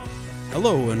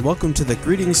Hello, and welcome to the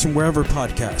Greetings from Wherever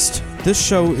podcast. This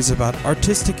show is about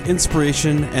artistic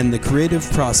inspiration and the creative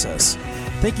process.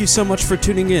 Thank you so much for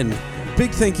tuning in.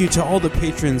 Big thank you to all the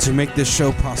patrons who make this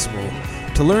show possible.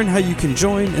 To learn how you can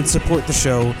join and support the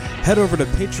show, head over to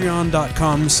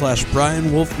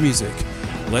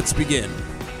patreon.com/BrianWolfMusic. Let's begin.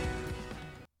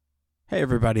 Hey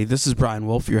everybody, this is Brian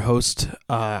Wolf, your host.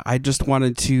 I just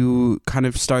wanted to kind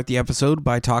of start the episode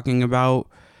by talking about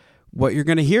what you're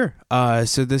going to hear.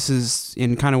 So this is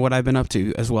in kind of what I've been up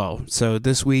to as well. So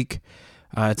this week,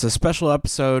 it's a special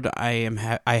episode. I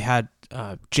had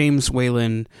James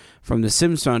Whalen from the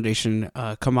Sims Foundation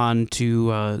come on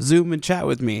to Zoom and chat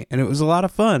with me, and it was a lot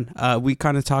of fun. We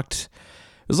kind of talked.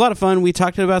 It was a lot of fun. We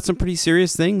talked about some pretty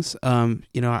serious things. I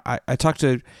talked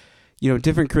to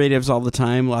different creatives all the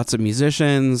time. Lots of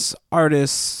musicians,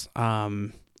 artists.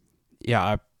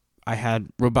 I had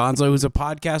Robanzo, who's a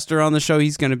podcaster, on the show.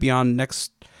 He's going to be on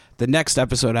the next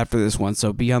episode after this one,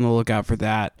 so be on the lookout for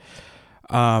that.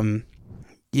 This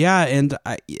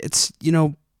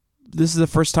is the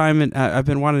first time, and I've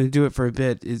been wanting to do it for a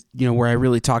bit, where I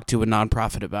really talk to a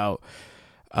nonprofit about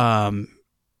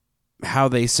how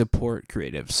they support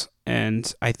creatives.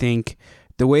 And I think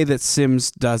the way that Sims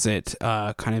does it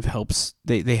kind of helps.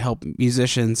 They help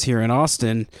musicians here in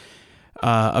Austin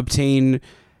obtain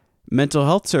mental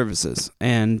health services,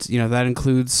 and that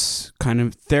includes kind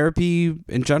of therapy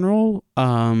in general,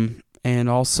 and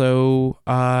also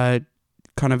kind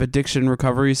of addiction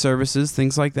recovery services,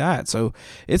 things like that. So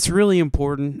it's really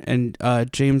important, and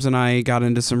James and I got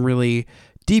into some really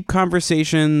deep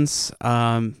conversations,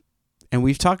 and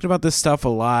we've talked about this stuff a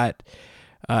lot,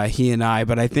 he and I,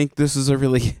 but I think this is a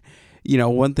really,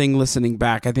 one thing listening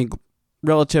back, I think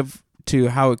relative to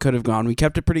how it could have gone, we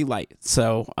kept it pretty light.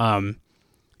 So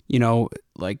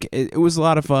it was a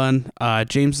lot of fun.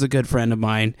 James is a good friend of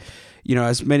mine.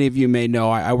 As many of you may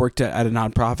know, I worked at a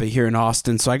nonprofit here in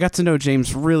Austin, so I got to know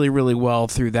James really, really well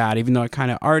through that, even though I kind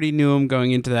of already knew him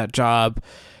going into that job.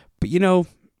 But,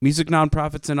 music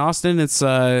nonprofits in Austin, it's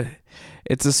a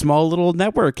small little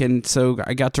network, and so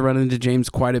I got to run into James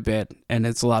quite a bit, and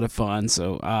it's a lot of fun.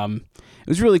 So it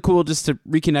was really cool just to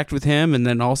reconnect with him, and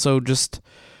then also just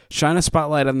shine a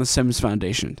spotlight on the Sims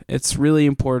Foundation. It's really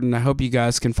important. I hope you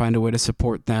guys can find a way to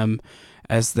support them,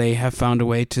 as they have found a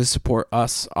way to support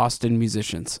us Austin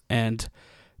musicians. And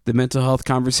the mental health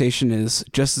conversation is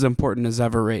just as important as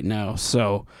ever right now.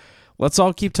 So let's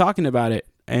all keep talking about it.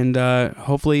 And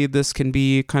hopefully this can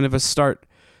be kind of a start.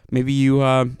 Maybe you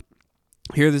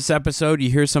hear this episode, you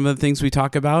hear some of the things we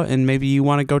talk about, and maybe you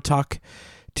want to go talk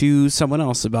to someone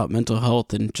else about mental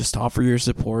health and just offer your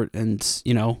support and,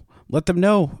 let them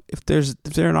know if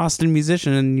they're an Austin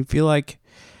musician and you feel like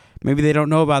maybe they don't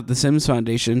know about the Sims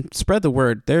Foundation. Spread the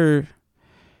word. They're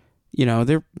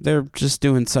just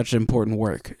doing such important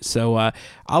work. So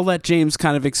I'll let James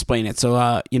kind of explain it.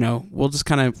 So we'll just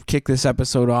kind of kick this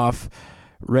episode off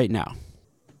right now.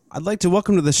 I'd like to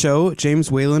welcome to the show James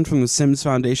Whalen from the Sims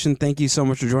Foundation. Thank you so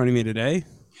much for joining me today.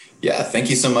 Yeah, thank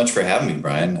you so much for having me,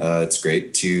 Brian. It's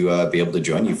great to be able to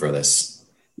join you for this.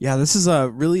 Yeah, this is a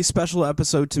really special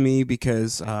episode to me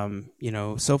because,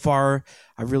 so far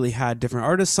I've really had different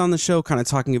artists on the show kind of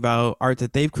talking about art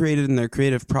that they've created in their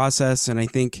creative process. And I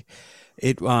think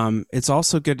it's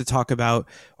also good to talk about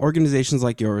organizations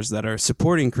like yours that are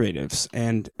supporting creatives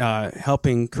and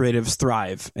helping creatives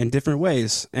thrive in different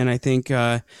ways. And I think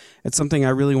it's something I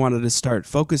really wanted to start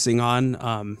focusing on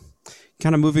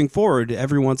kind of moving forward,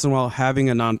 every once in a while having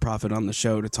a nonprofit on the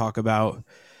show to talk about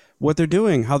what they're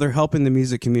doing, how they're helping the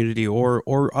music community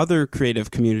or other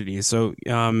creative communities. So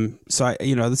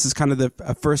this is kind of the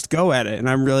first go at it, and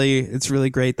it's really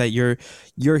great that you're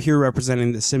here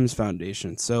representing the Sims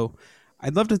Foundation. So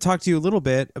I'd love to talk to you a little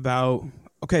bit about,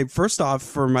 okay, first off,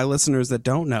 for my listeners that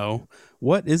don't know,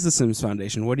 what is the Sims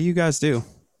Foundation? What do you guys do?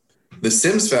 The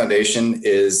Sims Foundation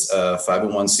is a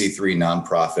 501c3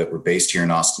 nonprofit. We're based here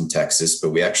in Austin, Texas,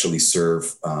 but we actually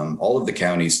serve all of the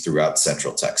counties throughout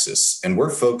Central Texas. And we're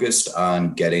focused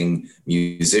on getting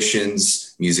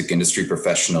musicians, music industry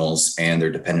professionals, and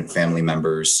their dependent family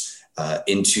members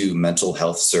into mental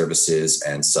health services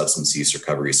and substance use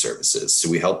recovery services. So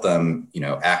we help them,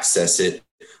 access it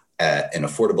at an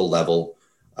affordable level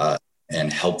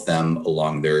and help them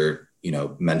along their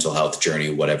mental health journey,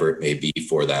 whatever it may be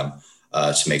for them,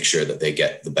 to make sure that they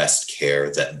get the best care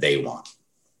that they want.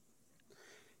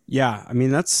 Yeah, I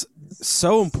mean, that's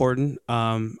so important.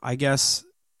 I guess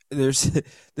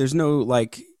there's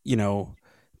no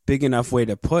big enough way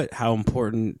to put how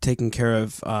important taking care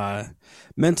of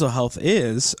mental health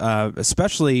is,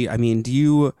 especially, I mean,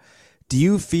 do Do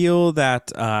you feel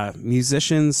that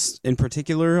musicians in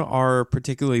particular are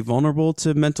particularly vulnerable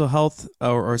to mental health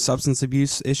or substance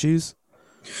abuse issues?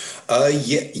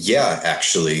 Yeah,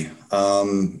 actually. A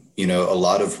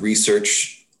lot of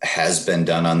research has been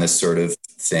done on this sort of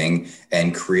thing,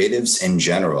 and creatives in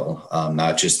general,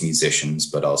 not just musicians,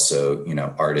 but also,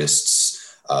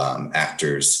 artists,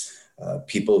 actors,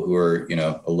 people who are,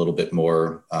 a little bit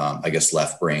more, I guess,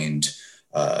 left-brained.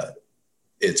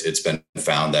 It's been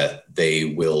found that they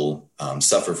will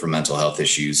suffer from mental health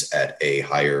issues at a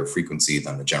higher frequency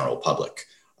than the general public.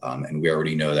 And we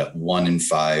already know that 1 in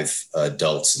 5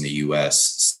 adults in the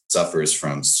US suffers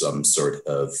from some sort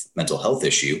of mental health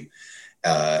issue.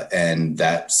 And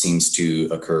that seems to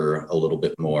occur a little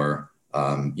bit more,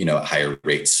 at higher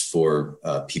rates for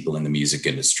people in the music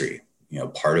industry.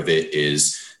 Part of it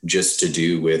is just to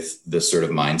do with the sort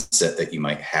of mindset that you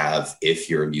might have if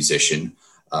you're a musician.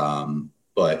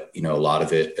 But, a lot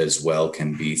of it as well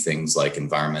can be things like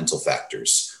environmental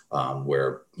factors,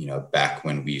 where, back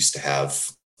when we used to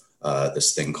have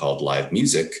this thing called live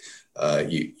music,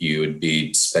 you would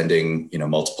be spending,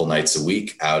 multiple nights a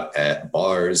week out at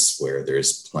bars where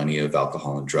there's plenty of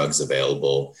alcohol and drugs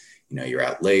available. You're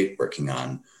out late working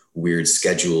on weird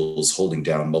schedules, holding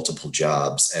down multiple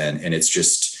jobs. And it's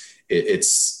just,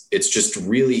 it's just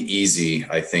really easy,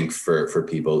 I think, for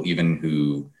people, even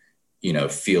who,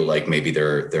 feel like maybe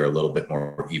they're a little bit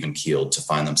more even keeled, to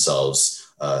find themselves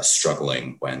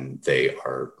struggling when they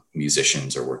are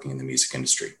musicians or working in the music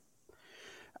industry.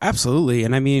 Absolutely.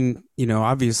 And I mean,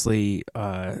 obviously,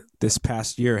 this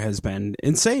past year has been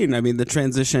insane. I mean, the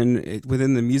transition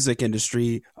within the music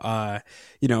industry,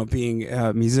 being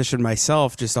a musician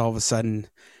myself, just all of a sudden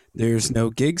there's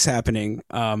no gigs happening.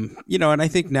 And I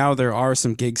think now there are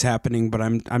some gigs happening, but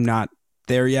I'm not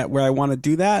there yet where I want to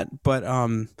do that. But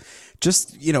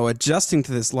just, adjusting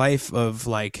to this life of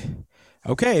like,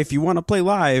 okay, if you want to play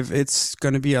live, it's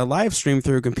going to be a live stream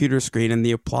through a computer screen, and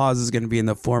the applause is going to be in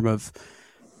the form of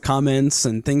comments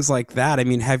and things like that. I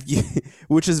mean, have you,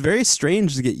 which is very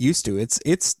strange to get used to.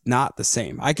 It's not the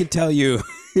same. I could tell you,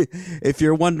 if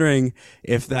you're wondering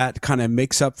if that kind of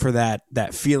makes up for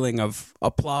that feeling of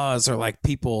applause or like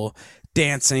people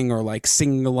dancing or like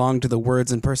singing along to the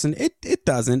words in person, it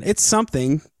doesn't. It's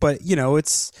something, but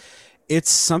it's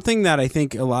something that I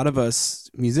think a lot of us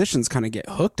musicians kind of get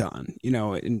hooked on,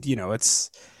 and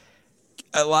it's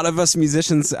a lot of us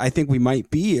musicians, I think we might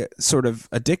be sort of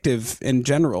addictive in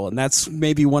general, and that's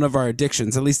maybe one of our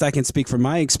addictions. At least I can speak from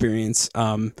my experience.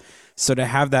 So to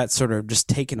have that sort of just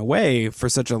taken away for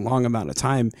such a long amount of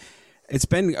time, it's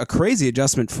been a crazy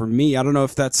adjustment for me. I don't know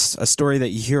if that's a story that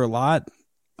you hear a lot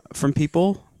from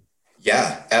people.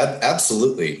 Yeah,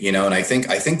 absolutely. And I think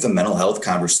the mental health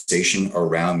conversation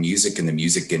around music and the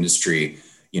music industry,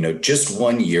 just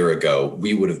 1 year ago,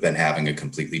 we would have been having a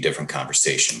completely different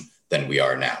conversation than we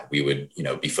are now. We would,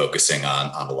 be focusing on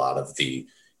a lot of the,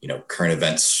 current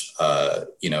events,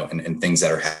 and things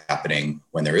that are happening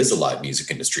when there is a live music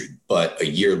industry. But a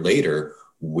year later,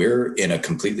 we're in a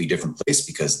completely different place,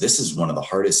 because this is one of the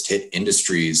hardest hit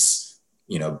industries,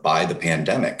 by the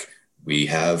pandemic. We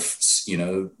have,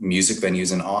 music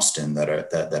venues in Austin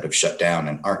that have shut down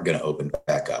and aren't going to open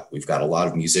back up. We've got a lot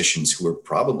of musicians who are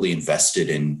probably invested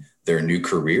in their new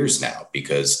careers now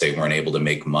because they weren't able to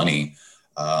make money,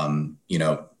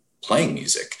 playing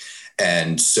music.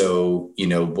 And so,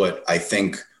 what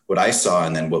I saw,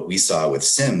 and then what we saw with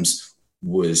Sims,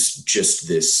 was just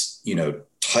this,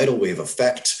 tidal wave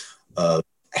effect of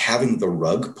having the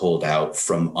rug pulled out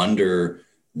from under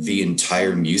the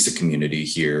entire music community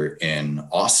here in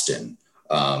Austin,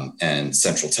 and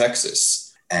Central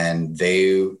Texas. And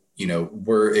they,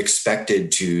 were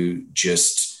expected to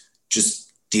just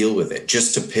deal with it,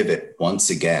 just to pivot once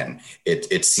again.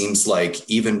 It seems like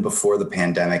even before the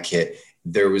pandemic hit,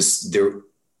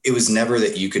 it was never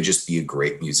that you could just be a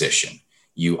great musician.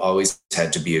 You always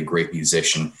had to be a great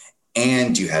musician,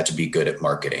 and you had to be good at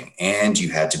marketing, and you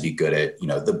had to be good at,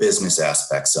 the business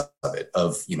aspects of it,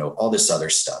 all this other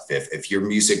stuff. If your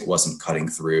music wasn't cutting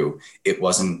through, it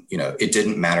wasn't, it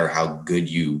didn't matter how good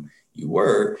you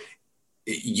were.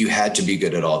 You had to be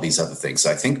good at all these other things.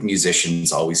 So I think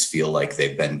musicians always feel like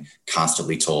they've been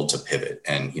constantly told to pivot,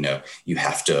 and, you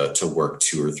have to work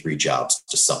 2 or 3 jobs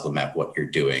to supplement what you're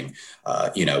doing,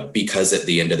 because at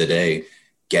the end of the day,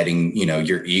 getting,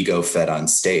 your ego fed on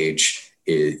stage,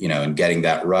 and getting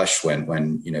that rush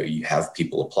when you have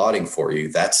people applauding for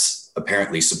you, that's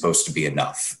apparently supposed to be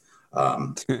enough.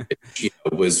 It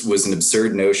was an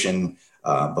absurd notion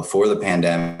before the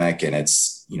pandemic, and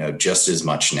it's just as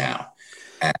much now.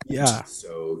 And Yeah.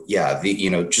 so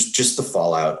the just the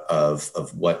fallout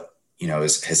of what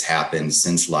has happened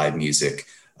since live music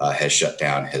has shut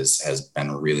down has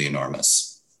been really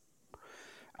enormous.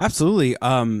 Absolutely.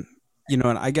 And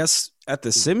I guess at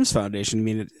the Sims Foundation, I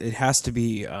mean, it has to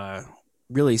be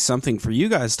really something for you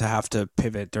guys to have to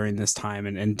pivot during this time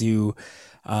and do.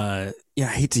 Yeah, I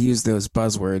hate to use those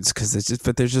buzzwords because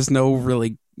but there's just no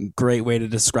really great way to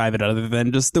describe it other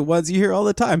than just the ones you hear all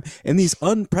the time. And these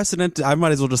unprecedented, I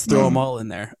might as well just throw them all in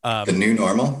there. The new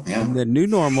normal, yeah. The new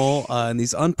normal, in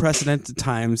these unprecedented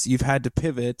times, you've had to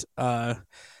pivot.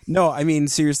 No, I mean,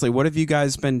 seriously, what have you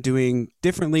guys been doing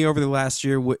differently over the last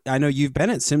year? I know you've been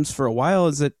at Sims for a while.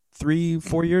 Is it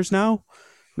 3-4 years now?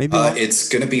 Maybe it's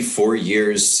going to be 4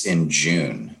 years in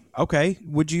June. Okay.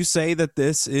 Would you say that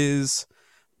this is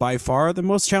by far the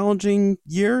most challenging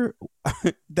year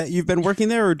that you've been working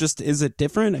there, or just is it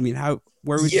different? I mean,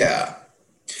 where would yeah,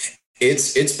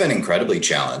 it's been incredibly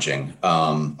challenging.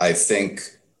 I think,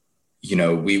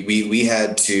 we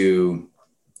had to,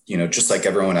 just like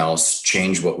everyone else,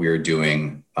 change what we were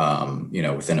doing,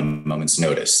 within a moment's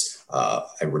notice.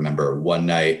 I remember one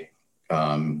night,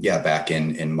 back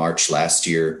in March last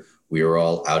year, we were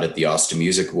all out at the Austin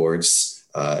Music Awards,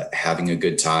 having a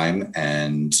good time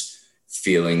and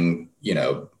feeling,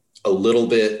 a little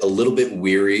bit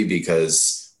weary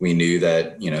because we knew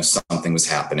that, something was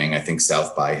happening. I think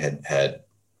South by had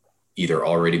either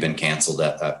already been canceled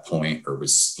at that point or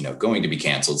was, going to be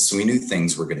canceled. So we knew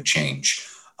things were going to change.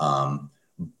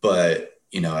 But,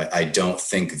 I don't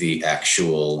think the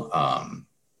actual,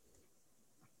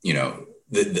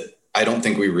 I don't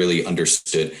think we really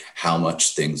understood how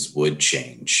much things would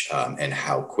change, and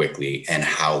how quickly and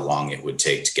how long it would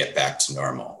take to get back to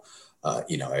normal.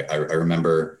 I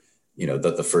remember,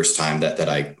 the first time that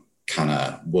I kind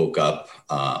of woke up,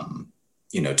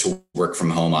 to work from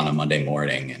home on a Monday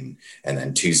morning and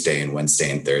then Tuesday and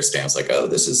Wednesday and Thursday, I was like, oh,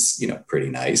 this is, pretty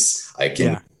nice. I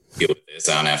can deal with this.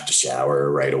 I don't have to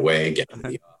shower right away, get into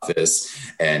the office.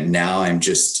 And now I'm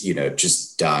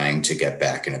just dying to get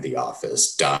back into the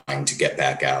office, dying to get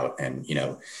back out and,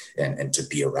 and to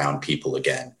be around people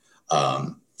again.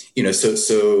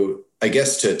 So I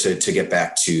guess to get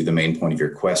back to the main point of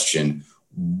your question,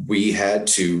 we had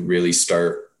to really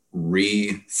start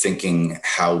rethinking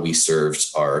how we served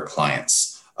our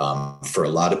clients. For a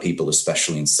lot of people,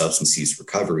 especially in substance use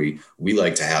recovery, we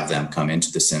like to have them come into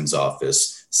the Sims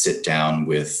office, sit down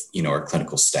with, our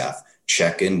clinical staff,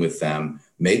 check in with them,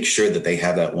 make sure that they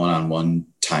have that one-on-one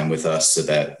time with us so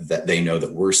that they know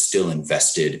that we're still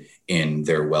invested in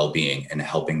their well-being and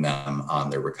helping them on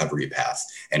their recovery path.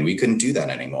 And we couldn't do that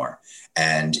anymore.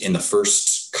 And in the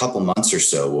first couple months or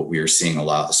so, what we were seeing a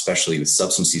lot, especially with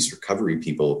substance use recovery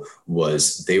people,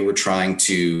 was they were trying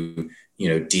to,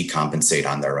 decompensate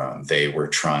on their own. They were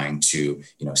trying to,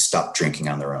 stop drinking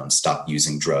on their own, stop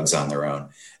using drugs on their own.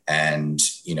 And,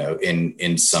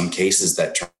 in some cases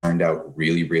that turned out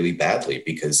really, really badly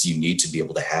because you need to be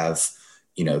able to have,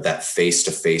 that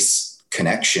face-to-face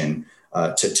connection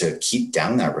to keep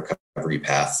down that recovery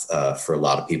path for a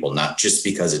lot of people, not just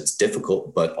because it's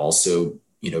difficult, but also,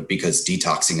 because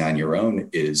detoxing on your own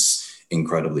is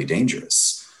incredibly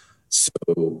dangerous.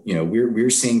 So, we're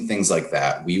seeing things like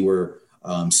that. We were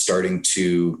starting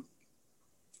to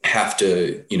have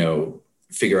to,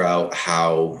 figure out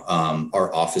how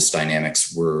our office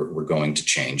dynamics were going to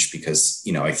change because,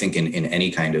 I think in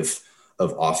any kind of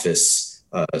office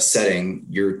setting,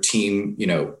 your team,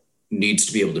 needs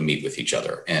to be able to meet with each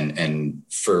other. And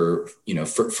for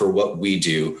what we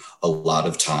do, a lot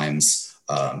of times,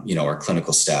 our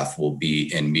clinical staff will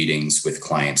be in meetings with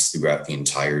clients throughout the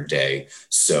entire day.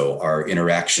 So our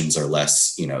interactions are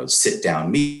less, sit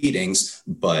down meetings,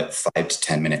 but 5 to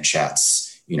 10 minute chats,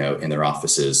 in their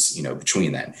offices,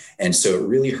 between then. And so it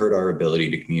really hurt our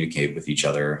ability to communicate with each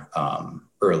other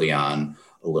early on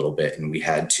a little bit. And we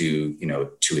had to,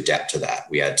 to adapt to that.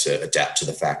 We had to adapt to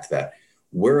the fact that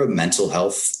we're a mental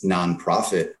health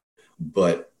nonprofit,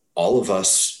 but all of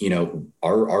us,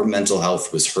 our mental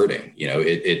health was hurting.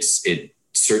 It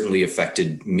certainly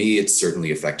affected me. It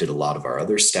certainly affected a lot of our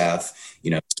other staff.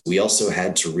 We also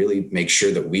had to really make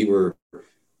sure that we were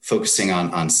focusing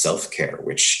on self-care,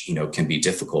 which, can be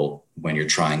difficult when you're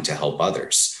trying to help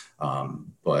others.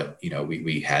 But,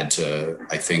 we had to,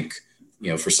 I think,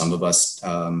 for some of us,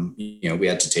 we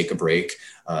had to take a break,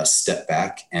 step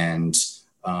back and,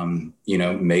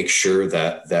 make sure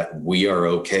that we are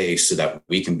okay so that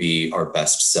we can be our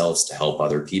best selves to help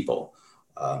other people.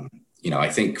 I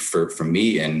think for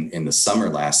me in the summer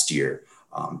last year,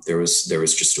 there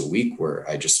was just a week where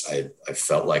I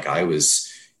felt like I was,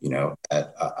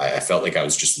 I felt like I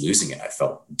was just losing it. I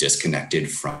felt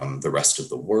disconnected from the rest of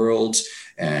the world.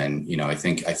 And, I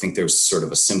think there was sort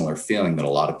of a similar feeling that a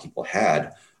lot of people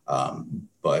had.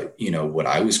 But what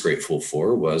I was grateful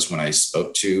for was when I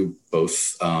spoke to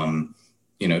both,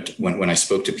 when I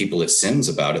spoke to people at Sims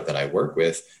about it that I work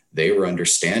with, they were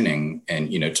understanding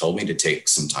and, told me to take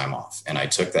some time off. And I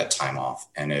took that time off,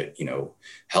 and it,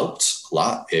 helped a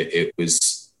lot. It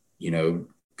was,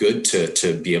 good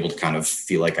to be able to kind of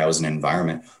feel like I was in an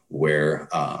environment where,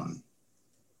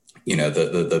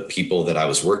 the people that I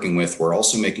was working with were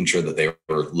also making sure that they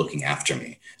were looking after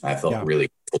me. And I felt really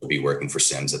cool to be working for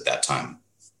Sims at that time.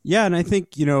 Yeah. And I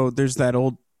think, there's that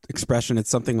old expression, it's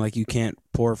something like you can't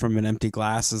pour from an empty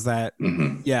glass. Is that,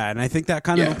 yeah. And I think that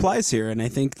kind of applies here. And I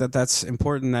think that that's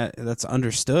important, that that's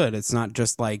understood. It's not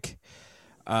just like,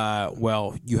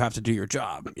 well, you have to do your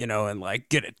job, and like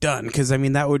get it done. Cause I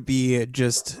mean, that would be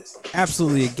just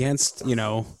absolutely against,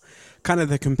 kind of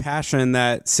the compassion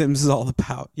that Sims is all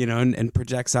about, and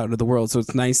projects out into the world. So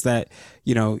it's nice that,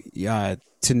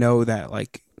 to know that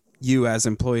like you as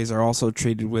employees are also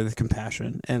treated with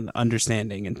compassion and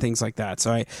understanding and things like that.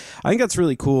 So I think that's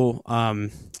really cool.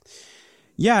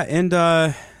 Yeah.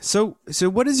 And, so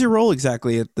what is your role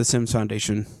exactly at the Sims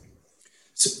Foundation?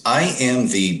 So I am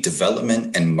the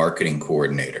development and marketing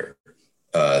coordinator.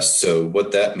 So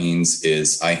what that means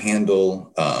is I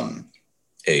handle,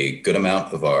 a good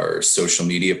amount of our social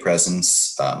media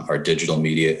presence, our digital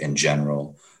media in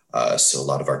general. So a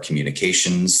lot of our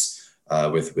communications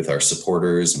with our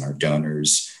supporters and our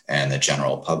donors and the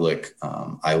general public.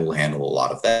 I will handle a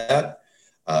lot of that.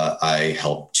 I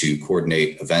help to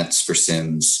coordinate events for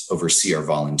Sims, oversee our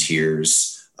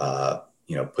volunteers,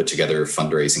 put together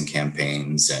fundraising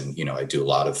campaigns. And, I do a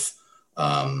lot of,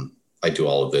 I do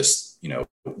all of this,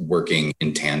 working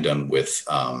in tandem with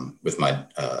my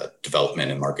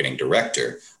development and marketing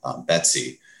director,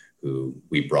 Betsy, who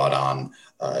we brought on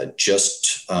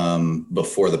just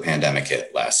before the pandemic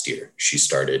hit last year. She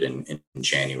started in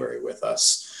January with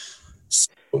us. So,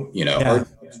 our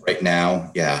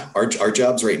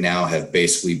jobs right now have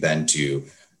basically been to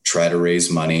try to raise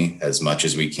money as much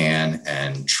as we can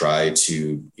and try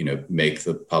to, make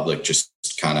the public just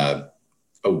kind of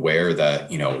aware that,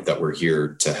 that we're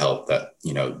here to help, that,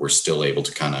 we're still able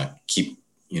to kind of keep,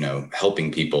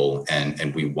 helping people.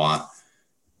 And we want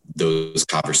those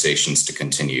conversations to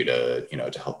continue to,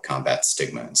 to help combat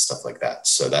stigma and stuff like that.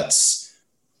 So that's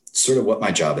sort of what my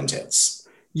job entails.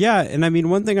 Yeah. And I mean,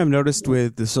 one thing I've noticed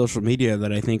with the social media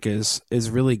that I think is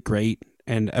really great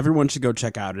and everyone should go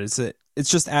check out is that it's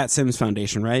just at Sims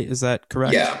Foundation, right? Is that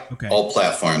correct? Yeah. Okay. All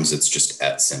platforms. It's just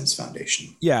at Sims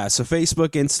Foundation. Yeah. So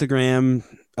Facebook, Instagram,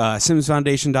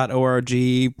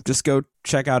 simsfoundation.org. Just go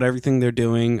check out everything they're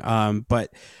doing.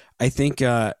 But I think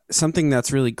something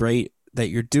that's really great that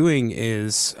you're doing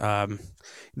is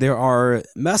there are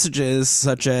messages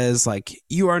such as like,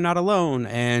 you are not alone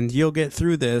and you'll get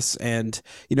through this. And,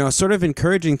 sort of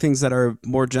encouraging things that are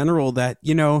more general that,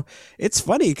 it's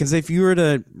funny because if you were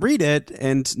to read it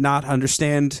and not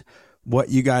understand what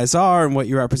you guys are and what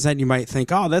you represent, you might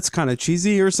think, oh, that's kind of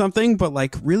cheesy or something. But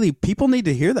like really people need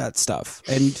to hear that stuff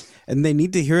and they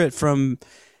need to hear it from,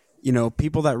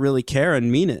 people that really care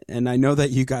and mean it. And I know that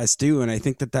you guys do. And I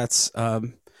think that that's,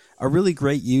 a really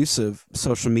great use of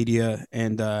social media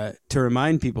and to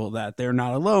remind people that they're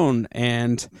not alone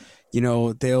and,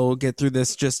 they'll get through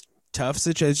this just tough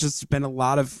situation. It's just been a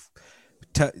lot of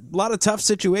tough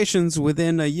situations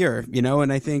within a year,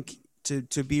 and I think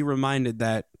to be reminded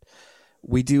that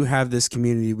we do have this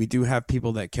community, we do have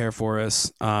people that care for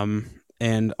us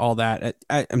and all that.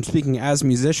 I'm speaking as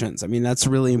musicians. I mean, that's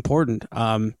really important.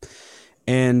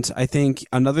 And I think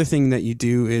another thing that you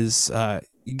do is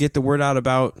you get the word out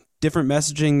about different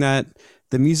messaging that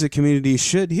the music community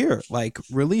should hear, like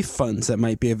relief funds that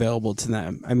might be available to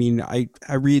them. I mean, I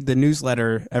read the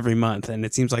newsletter every month and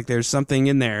it seems like there's something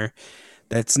in there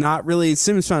that's not really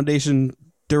Sims Foundation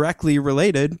directly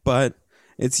related, but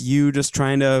it's you just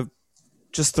trying to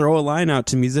just throw a line out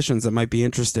to musicians that might be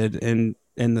interested in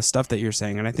the stuff that you're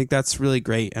saying. And I think that's really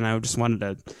great. And I just wanted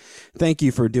to thank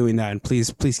you for doing that. And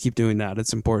please keep doing that.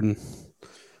 It's important.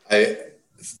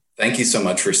 Thank you so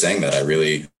much for saying that. I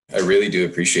really do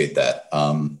appreciate that.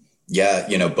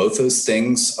 Both those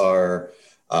things are,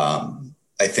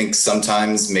 I think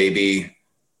sometimes maybe,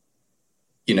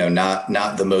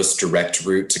 not the most direct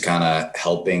route to kind of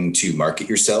helping to market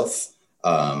yourself.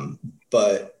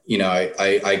 But,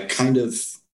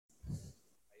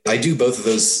 I do both of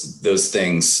those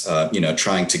things,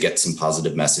 trying to get some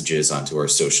positive messages onto our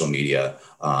social media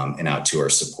and out to our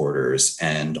supporters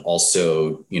and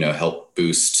also, help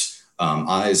boost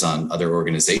eyes on other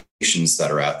organizations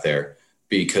that are out there,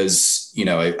 because,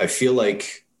 I feel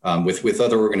like with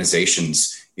other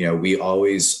organizations, we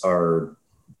always are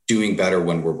doing better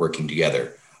when we're working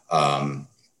together.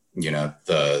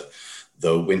 The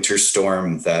winter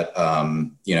storm that,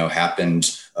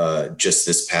 happened just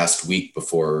this past week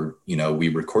before, we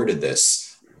recorded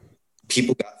this,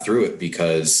 people got through it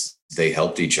because they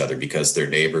helped each other, because their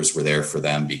neighbors were there for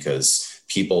them, because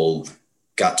people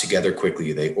got together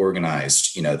quickly. They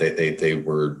organized, they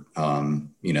were,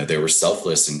 they were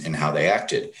selfless in how they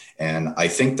acted. And I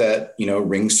think that,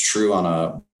 rings true on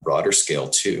a broader scale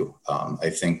too. I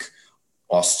think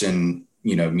Austin,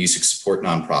 music support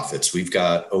nonprofits, we've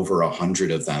got over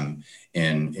 100 of them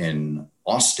in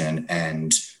Austin.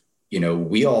 And,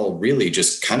 we all really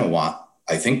just kind of want,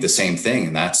 I think, the same thing.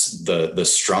 And that's the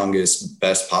strongest,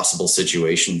 best possible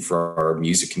situation for our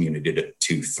music community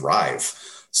to thrive.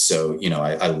 So,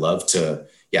 I love to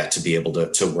be able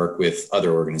to work with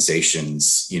other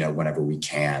organizations, whenever we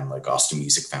can, like Austin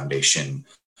Music Foundation,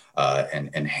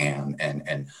 and HAM,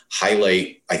 and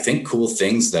highlight, I think, cool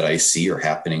things that I see are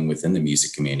happening within the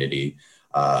music community,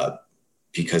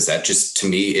 because that just, to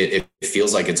me, it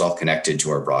feels like it's all connected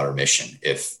to our broader mission.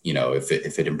 If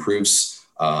it improves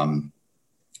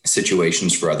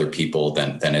situations for other people,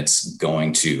 then it's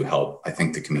going to help, I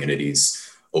think, the community's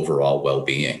overall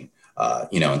well-being.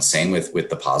 And same with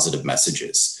the positive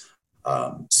messages.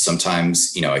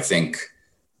 Sometimes, I think,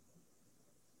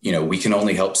 we can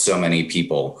only help so many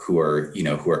people who are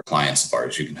clients of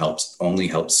ours. We can only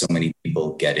help so many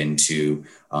people get into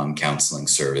counseling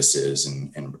services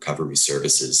and recovery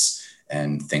services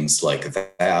and things like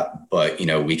that. But,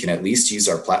 we can at least use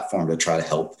our platform to try to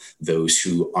help those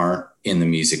who aren't in the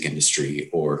music industry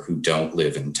or who don't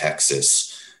live in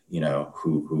Texas,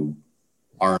 who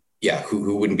aren't,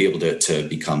 who wouldn't be able to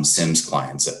become Sims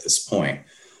clients at this point.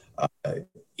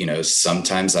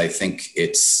 Sometimes I think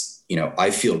it's,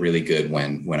 I feel really good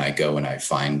when I go and I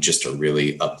find just a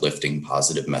really uplifting,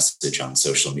 positive message on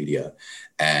social media.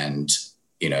 And,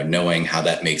 knowing how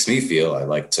that makes me feel, I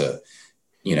like to,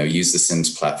 use the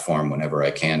Sims platform whenever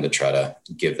I can to try to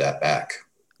give that back.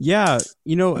 Yeah.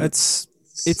 It's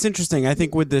interesting. I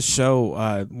think with this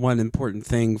show, one important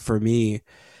thing for me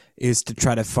is to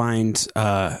try to find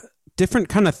different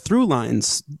kind of through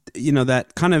lines,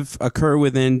 that kind of occur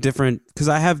within different, because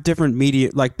I have different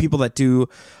media, like people that do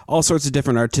all sorts of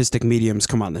different artistic mediums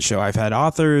come on the show. I've had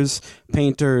authors,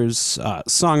 painters,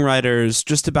 songwriters,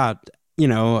 just about,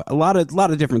 a lot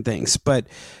of different things. But,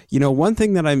 one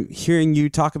thing that I'm hearing you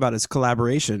talk about is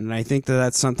collaboration. And I think that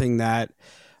that's something that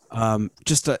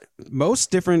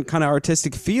most different kind of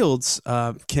artistic fields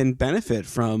can benefit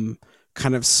from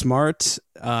kind of smart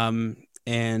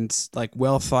and like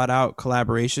well thought out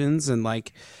collaborations. And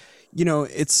like,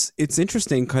 it's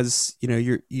interesting because,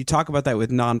 you talk about that with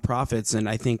nonprofits. And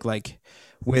I think like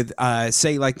with,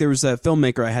 say, like there was a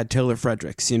filmmaker I had, Taylor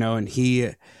Fredericks, and he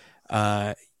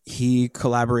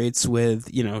collaborates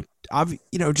with,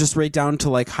 just right down to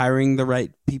like hiring the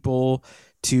right people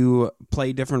to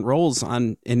play different roles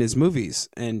in his movies,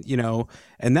 and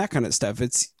and that kind of stuff.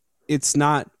 It's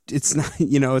not it's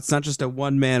not just a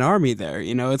one-man army there.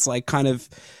 It's like kind of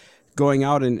going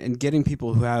out and getting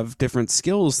people who have different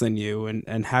skills than you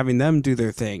and having them do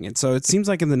their thing. And so it seems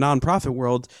like in the nonprofit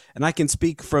world, and I can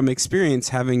speak from experience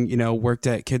having worked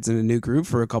at Kids in a New Groove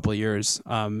for a couple of years,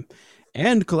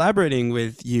 and collaborating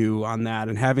with you on that,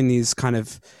 and having these kind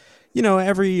of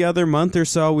every other month or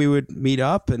so we would meet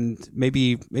up, and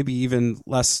maybe even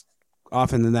less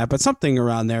often than that, but something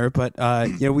around there. But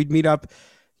we'd meet up.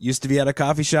 Used to be at a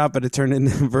coffee shop, but it turned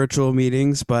into virtual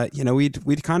meetings. But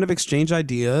we'd kind of exchange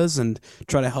ideas and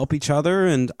try to help each other.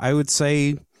 And I would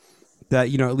say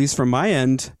that at least from my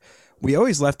end, we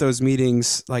always left those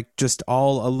meetings like just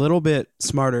all a little bit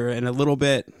smarter and a little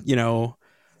bit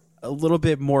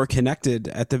more connected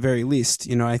at the very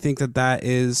least. I think that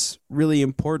is really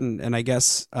important. And I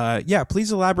guess,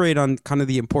 please elaborate on kind of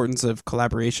the importance of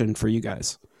collaboration for you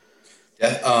guys.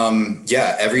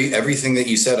 Everything that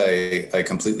you said, I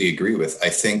completely agree with. I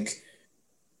think,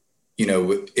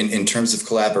 in terms of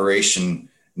collaboration,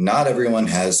 not everyone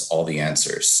has all the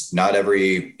answers. Not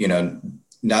every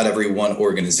one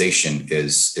organization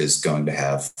is going to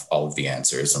have all of the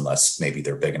answers, unless maybe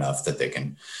they're big enough that they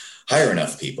can hire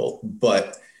enough people.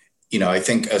 But, I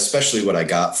think especially what I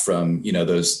got from,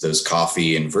 those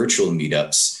coffee and virtual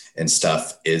meetups and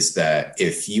stuff is that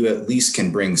if you at least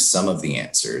can bring some of the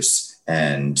answers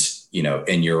and,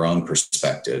 in your own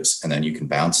perspectives, and then you can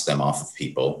bounce them off of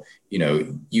people,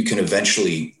 you can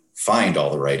eventually find all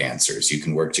the right answers. You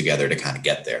can work together to kind of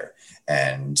get there.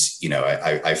 And,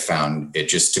 I found it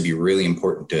just to be really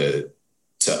important to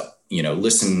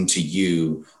listen to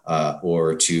you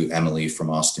or to Emily from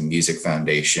Austin Music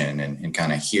Foundation and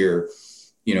kind of hear,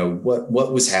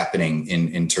 what was happening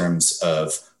in terms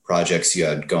of projects you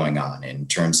had going on, in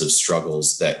terms of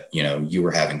struggles that, you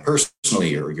were having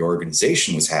personally or your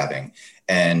organization was having,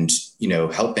 and,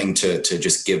 helping to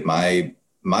just give my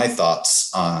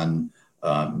thoughts on,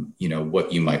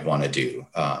 what you might want to do.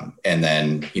 And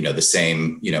then, the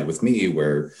same, with me,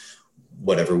 where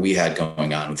whatever we had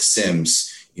going on with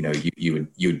Sims, you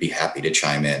would be happy to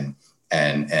chime in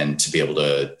and to be able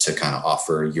to kind of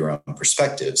offer your own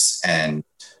perspectives. And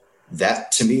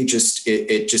that to me,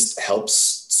 it just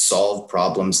helps solve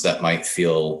problems that might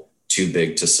feel too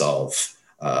big to solve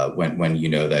when you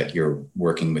know that you're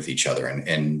working with each other.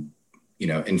 And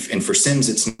for Sims,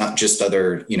 it's not just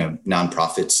other,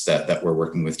 nonprofits that we're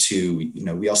working with too.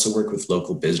 We also work with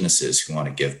local businesses who want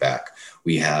to give back.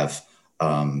 We have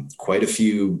quite a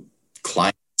few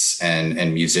clients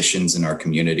and musicians in our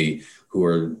community who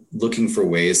are looking for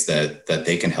ways that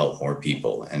they can help more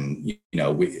people. And,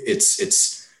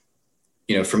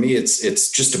 for me,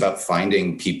 it's just about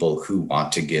finding people who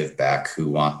want to give back, who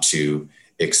want to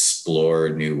explore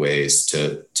new ways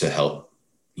to help,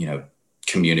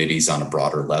 communities on a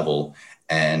broader level,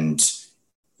 and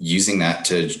using that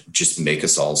to just make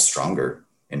us all stronger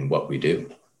in what we do.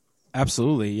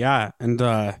 Absolutely. Yeah. And,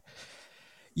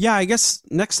 I guess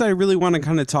next I really want to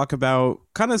kind of talk about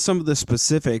kind of some of the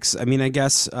specifics. I mean, I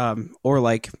guess, some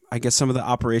of the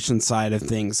operation side of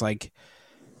things, like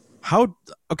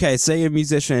say a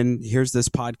musician hears this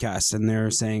podcast and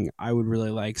they're saying, I would really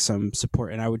like some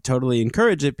support, and I would totally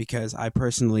encourage it because I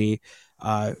personally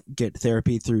get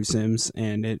therapy through Sims,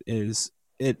 and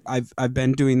I've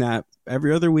been doing that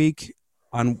every other week.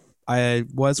 I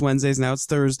was Wednesdays, now it's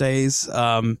Thursdays.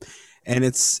 And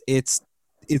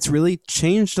it's really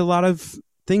changed a lot of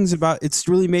things it's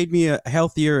really made me a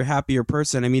healthier, happier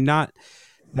person. I mean, not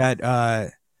that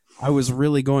I was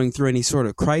really going through any sort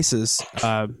of crisis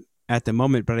at the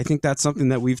moment, but I think that's something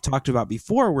that we've talked about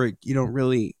before, where you don't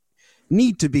really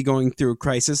need to be going through a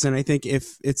crisis. And I think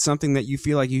if it's something that you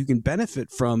feel like you can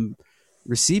benefit from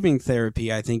receiving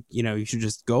therapy, I think, you should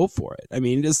just go for it. I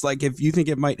mean, just like if you think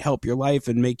it might help your life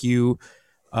and make you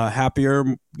happier,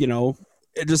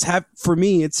 for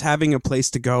me, it's having a place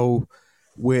to go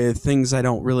with things I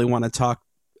don't really want to talk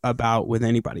about with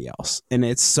anybody else. And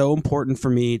it's so important for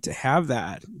me to have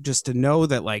that, just to know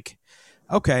that, like,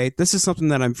 okay, this is something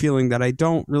that I'm feeling that I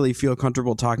don't really feel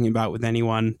comfortable talking about with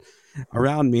anyone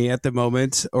around me at the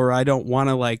moment, or I don't want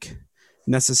to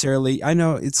necessarily, I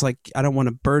know it's like, I don't want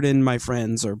to burden my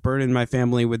friends or burden my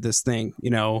family with this thing,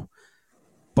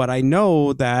 but I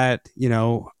know that,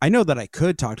 I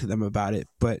could talk to them about it,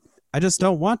 but I just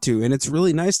don't want to. And it's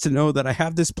really nice to know that I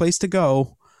have this place to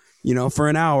go, for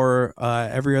an hour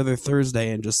every other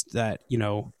Thursday, and just that,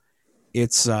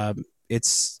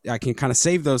 I can kind of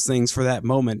save those things for that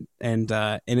moment. And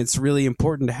it's really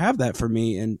important to have that for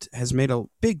me, and has made a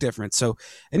big difference. So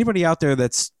anybody out there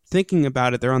that's thinking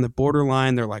about it, they're on the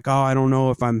borderline, they're like, oh, I don't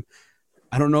know if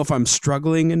I'm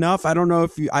struggling enough. I don't know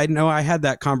I know I had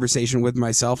that conversation with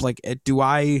myself. Like, do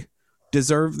I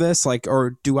deserve this? Like,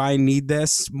 or do I need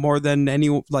this more than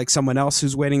someone else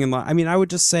who's waiting in line? I mean, I would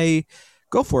just say,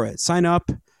 go for it, sign up,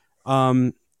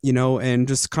 and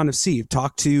just kind of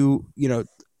talk to,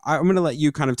 I'm going to let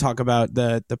you kind of talk about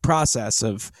the process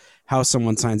of how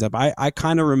someone signs up. I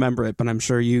kind of remember it, but I'm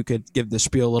sure you could give the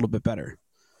spiel a little bit better.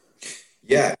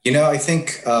 Yeah. I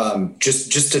think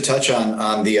just to touch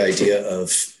on the idea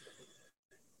of,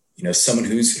 someone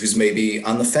who's maybe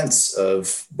on the fence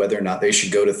of whether or not they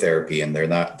should go to therapy, and they're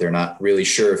not really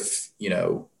sure if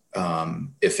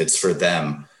it's for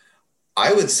them.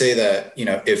 I would say that,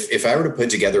 if I were to put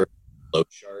together a flow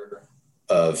chart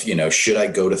of, should I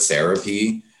go to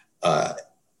therapy?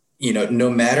 No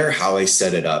matter how I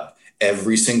set it up,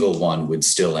 every single one would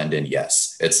still end in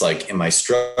yes. It's like, am I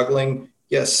struggling?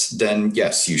 Yes. Then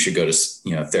yes, you should go to,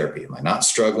 therapy. Am I not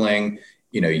struggling?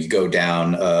 You go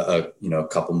down a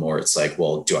couple more. It's like,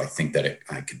 well, do I think that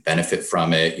I could benefit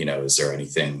from it? Is there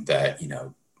anything that,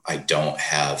 I don't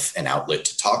have an outlet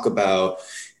to talk about?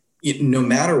 No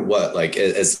matter what, like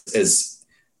as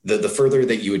the further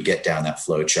that you would get down that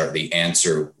flow chart, the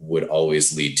answer would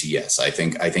always lead to yes. I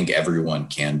think everyone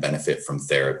can benefit from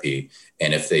therapy.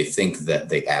 And if they think that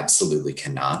they absolutely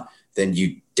cannot, then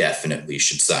you definitely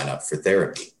should sign up for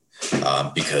therapy,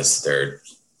 because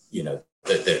there's,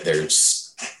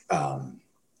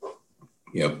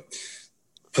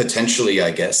 potentially,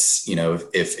 I guess,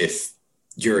 if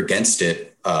you're against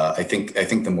it, I think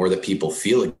the more that people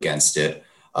feel against it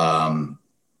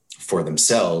for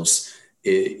themselves,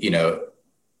 a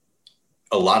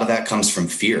lot of that comes from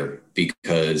fear.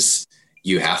 because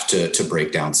you have to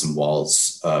break down some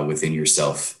walls within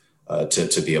yourself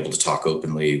to be able to talk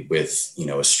openly with,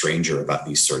 a stranger about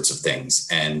these sorts of things.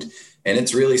 And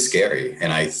it's really scary.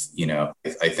 And I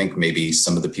think maybe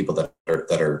some of the people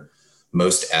that are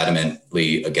most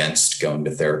adamantly against going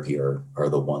to therapy are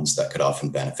the ones that could often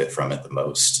benefit from it the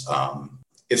most.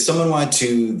 If someone wanted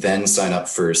to then sign up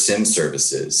for SIM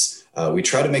services, we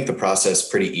try to make the process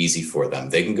pretty easy for them.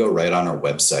 They can go right on our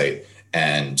website,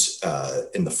 and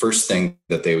the first thing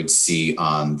that they would see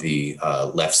on the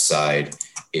left side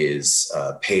is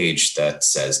a page that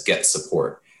says Get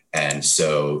Support. And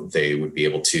so they would be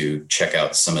able to check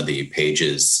out some of the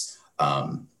pages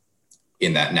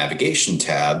in that navigation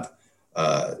tab,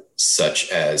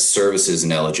 such as services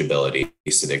and eligibility.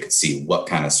 So they could see what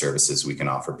kind of services we can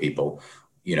offer people,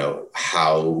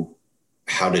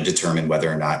 how to determine whether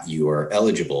or not you are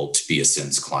eligible to be a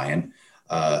SIMS client.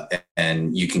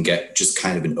 And you can get just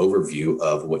kind of an overview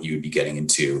of what you would be getting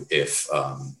into if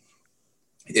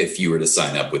you were to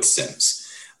sign up with SIMS.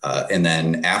 And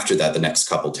then after that, the next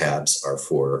couple tabs are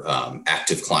for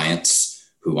active clients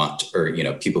who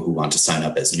people who want to sign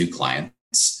up as new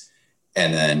clients,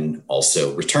 and then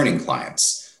also returning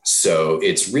clients. So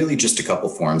it's really just a couple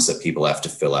forms that people have to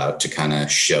fill out to kind of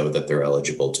show that they're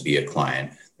eligible to be a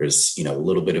client. There's, a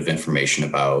little bit of information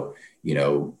about,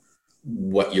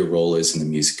 what your role is in the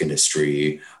music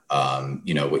industry,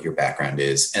 what your background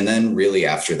is. And then really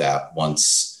after that,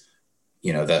 once,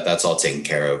 that's all taken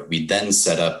care of, we then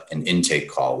set up an intake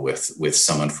call with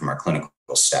someone from our clinical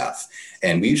staff.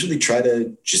 And we usually try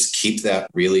to just keep that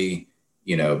really,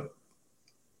 we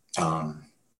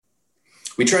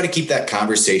try to keep that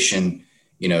conversation,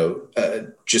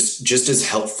 just as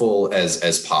helpful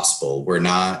as possible. We're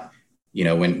not,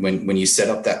 when you set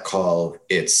up that call,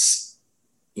 it's,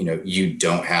 you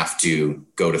don't have to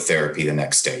go to therapy the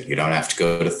next day. You don't have to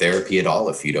go to therapy at all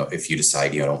if you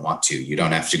decide you don't want to. You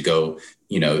don't have to go,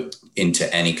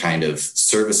 into any kind of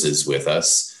services with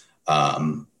us.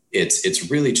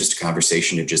 It's really just a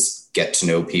conversation to just get to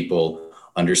know people,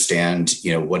 understand,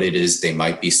 what it is they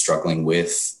might be struggling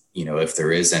with, if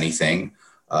there is anything,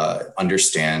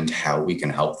 understand how we can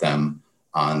help them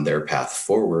on their path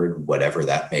forward, whatever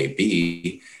that may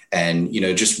be. And,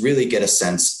 just really get a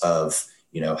sense of,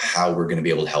 how we're going to be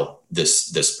able to help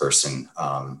this person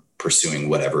pursuing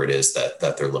whatever it is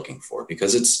that they're looking for,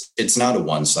 because it's not a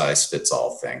one size fits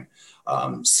all thing.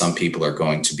 Some people are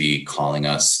going to be calling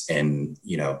us in,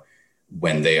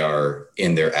 when they are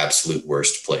in their absolute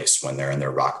worst place, when they're in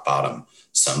their rock bottom.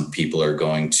 Some people are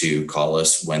going to call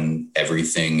us when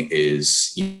everything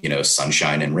is,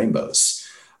 sunshine and rainbows.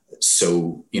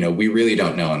 So, we really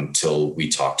don't know until we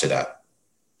talk to that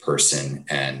person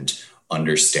and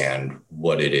understand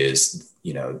what it is,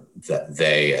 that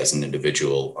they as an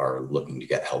individual are looking to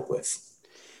get help with.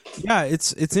 Yeah,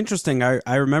 it's interesting.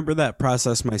 I remember that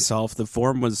process myself. The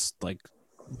form was like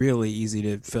really easy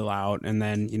to fill out. And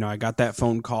then, I got that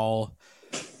phone call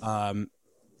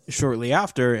shortly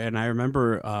after. And I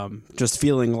remember just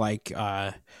feeling like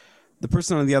the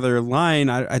person on the other line,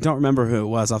 I don't remember who it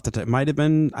was off the top. It might have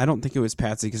been, I don't think it was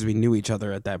Patsy because we knew each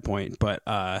other at that point. But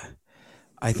I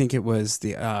think it was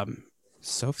the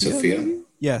Sophia?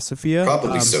 Yeah, Sophia.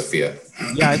 Probably Sophia.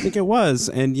 Yeah, I think it was.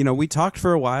 And, we talked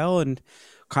for a while, and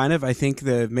kind of, I think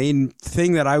the main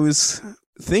thing that I was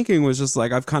thinking was just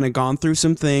like, I've kind of gone through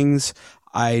some things.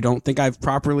 I don't think I've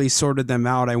properly sorted them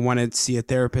out. I wanted to see a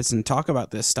therapist and talk about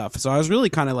this stuff. So I was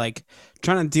really kind of like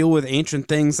trying to deal with ancient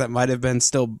things that might have been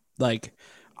still like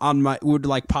would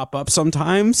like pop up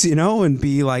sometimes, and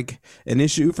be like an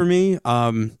issue for me.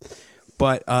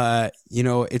 But,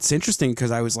 it's interesting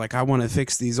because I was like, I want to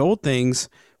fix these old things,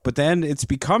 but then it's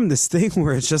become this thing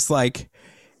where it's just like,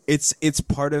 it's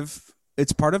part of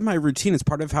my routine. It's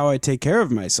part of how I take care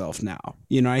of myself now.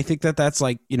 I think that's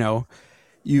like, you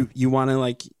want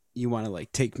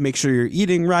to make sure you're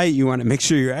eating right. You want to make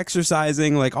sure you're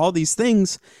exercising, like all these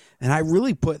things. And I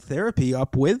really put therapy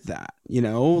up with that,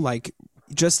 like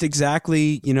just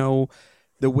exactly,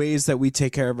 the ways that we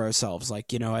take care of ourselves.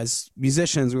 Like, as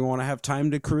musicians, we want to have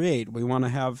time to create. We want to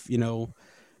have,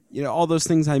 all those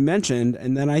things I mentioned.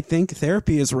 And then I think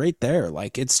therapy is right there.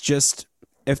 Like, it's just,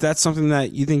 if that's something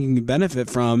that you think you can benefit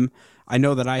from, I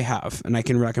know that I have, and I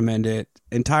can recommend it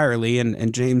entirely.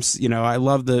 And James, I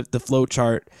love the flow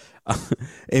chart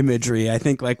imagery. I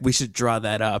think like we should draw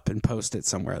that up and post it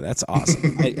somewhere. That's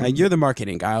awesome. You're the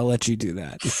marketing guy. I'll let you do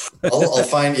that.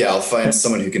 I'll find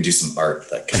someone who can do some art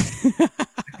that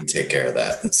can take care of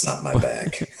that. It's not my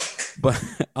bag. But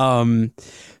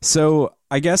so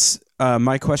I guess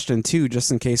my question too,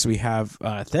 just in case we have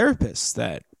therapists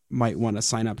that might want to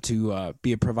sign up to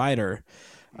be a provider.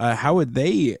 how would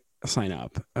they sign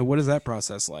up? What is that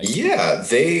process like? Yeah,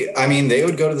 I mean, they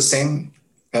would go to the same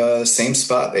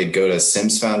spot. They'd go to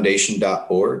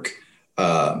simsfoundation.org,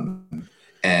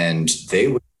 and they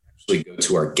would actually go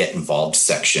to our Get Involved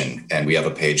section. And we have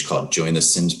a page called Join the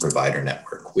Sims Provider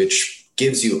Network, which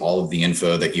gives you all of the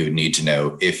info that you would need to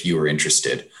know if you were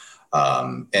interested.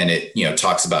 And it,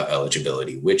 talks about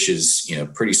eligibility, which is,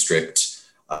 pretty strict.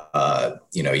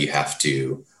 You have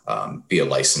to be a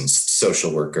licensed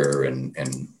social worker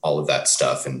and all of that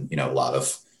stuff. And, a lot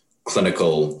of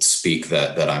clinical speak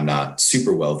that I'm not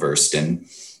super well versed in.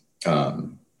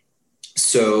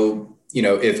 So,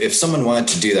 if someone wanted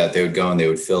to do that, they would go and they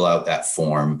would fill out that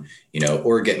form,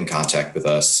 or get in contact with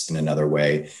us in another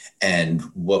way. And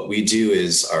what we do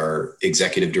is our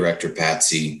executive director,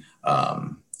 Patsy,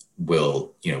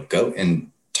 will, go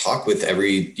and talk with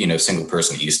every, single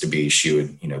person. It used to be she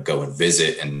would, go and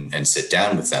visit and sit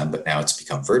down with them, but now it's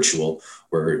become virtual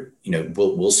where,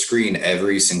 we'll screen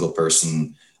every single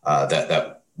person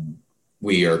that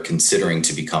we are considering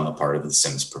to become a part of the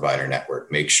Sims Provider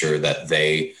Network, make sure that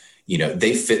they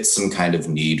fit some kind of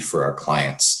need for our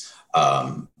clients.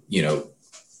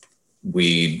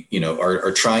 We,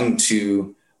 are trying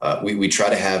to, we try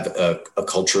to have a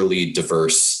culturally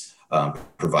diverse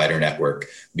provider network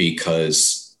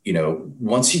because,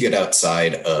 once you get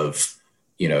outside of,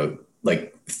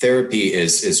 like therapy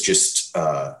is just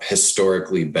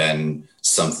historically been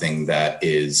something that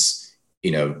is,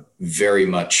 very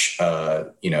much,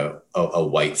 a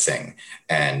white thing.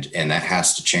 And that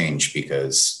has to change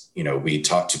because, we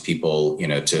talk to people,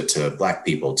 to Black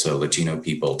people, to Latino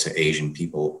people, to Asian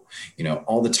people,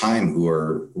 all the time who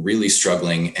are really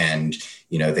struggling and,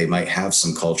 they might have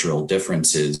some cultural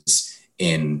differences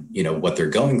in, what they're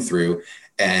going through.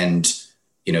 And,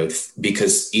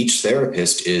 because each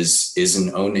therapist is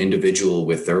an own individual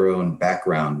with their own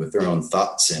background, with their own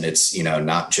thoughts. And it's,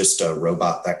 not just a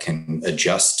robot that can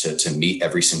adjust to meet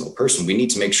every single person. We need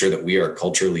to make sure that we are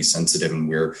culturally sensitive and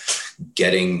we're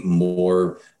getting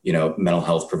more, mental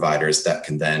health providers that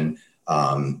can then,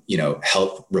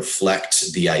 help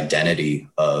reflect the identity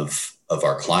of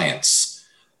our clients.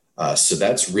 So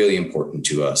that's really important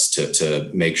to us to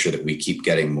make sure that we keep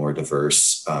getting more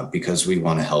diverse because we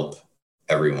want to help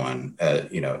everyone,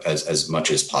 as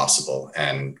much as possible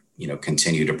and,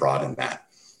 continue to broaden that.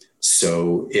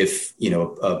 So if,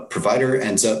 a provider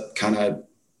ends up kind of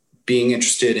being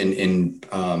interested in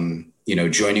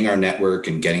joining our network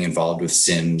and getting involved with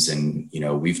Sims and,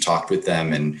 we've talked with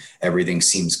them and everything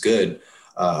seems good.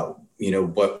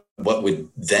 What would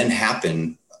then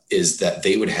happen is that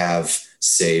they would have,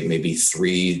 say, maybe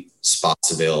 3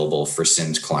 spots available for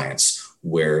Sims clients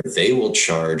where they will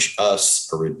charge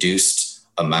us a reduced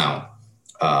amount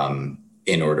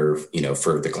in order,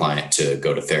 for the client to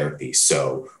go to therapy.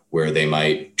 So where they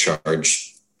might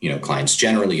charge, clients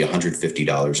generally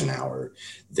 $150 an hour,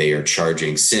 they are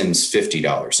charging Sims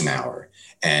 $50 an hour.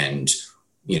 And,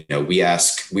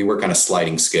 we work on a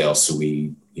sliding scale. So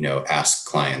we, ask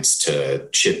clients to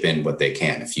chip in what they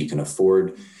can. If you can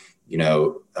afford,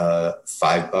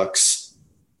 $5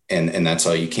 and that's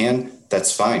all you can,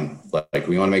 that's fine. Like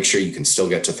we want to make sure you can still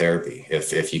get to therapy.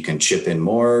 If you can chip in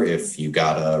more, if you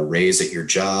got a raise at your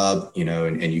job,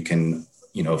 and you can,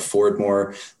 afford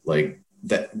more, like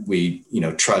that we,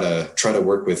 try to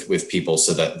work with people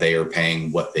so that they are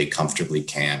paying what they comfortably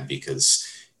can, because,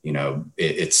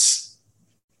 it's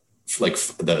like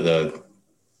the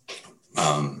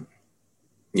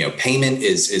payment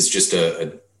is just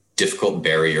a difficult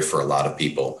barrier for a lot of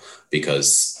people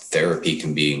because therapy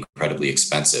can be incredibly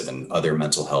expensive and other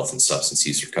mental health and substance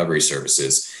use recovery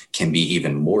services can be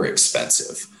even more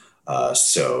expensive.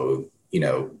 So,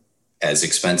 as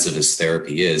expensive as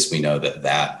therapy is, we know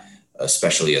that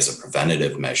especially as a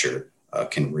preventative measure,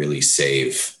 can really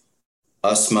save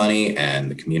us money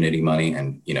and the community money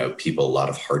and, people a lot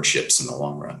of hardships in the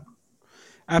long run.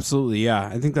 Absolutely. Yeah.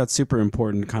 I think that's super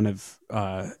important, kind of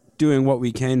doing what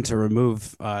we can to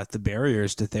remove the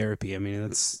barriers to therapy. I mean,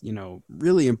 that's,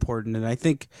 really important. And I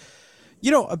think,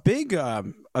 a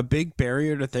big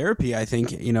barrier to therapy, I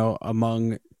think,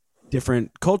 among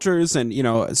different cultures and,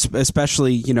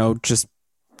 especially, just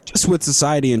with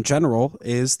society in general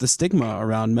is the stigma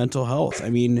around mental health. I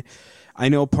mean, I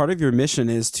know part of your mission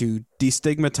is to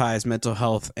destigmatize mental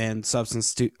health and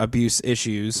substance abuse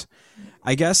issues.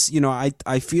 I guess,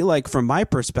 I feel like from my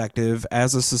perspective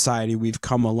as a society, we've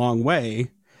come a long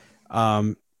way,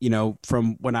 from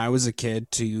when I was a kid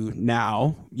to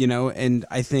now, and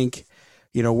I think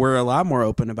we're a lot more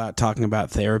open about talking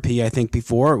about therapy. I think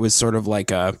before it was sort of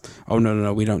like oh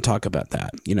no, we don't talk about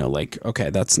that. Like, okay,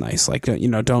 that's nice. Like,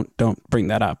 don't bring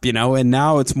that up, and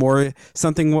now it's more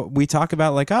something we talk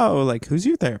about, like, oh, like, who's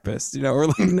your therapist, or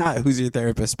like, not who's your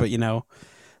therapist, but,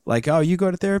 like, oh, you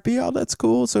go to therapy. Oh, that's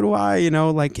cool. So do I,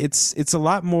 like it's a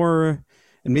lot more,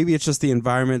 and maybe it's just the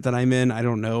environment that I'm in. I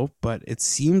don't know, but it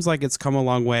seems like it's come a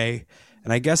long way.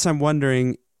 And I guess I'm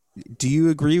wondering, do you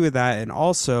agree with that? And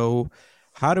also,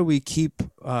 how do we keep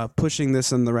pushing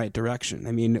this in the right direction?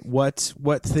 I mean, what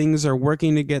things are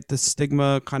working to get the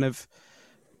stigma kind of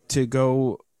to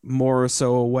go more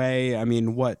so away? I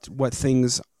mean, what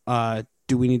things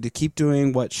do we need to keep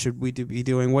doing? What should we be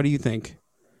doing? What do you think?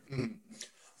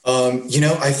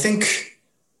 I think,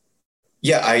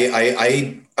 yeah,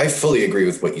 I fully agree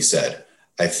with what you said.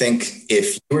 I think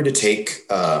if you were to take,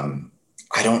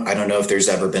 I don't know if there's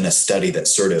ever been a study that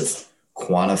sort of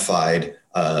quantified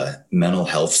mental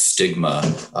health stigma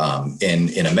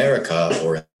in America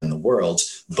or in the world.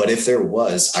 But if there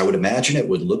was, I would imagine it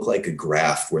would look like a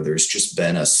graph where there's just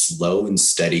been a slow and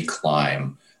steady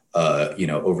climb,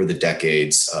 over the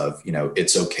decades of,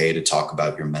 it's okay to talk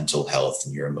about your mental health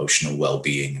and your emotional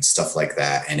well-being and stuff like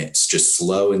that. And it's just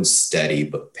slow and steady,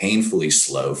 but painfully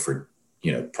slow for,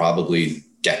 probably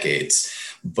decades.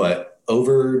 But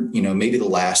over, maybe the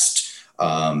last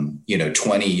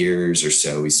 20 years or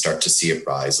so, we start to see it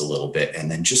rise a little bit.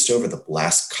 And then just over the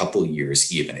last couple of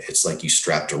years, even, it's like you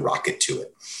strapped a rocket to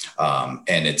it.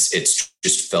 And it's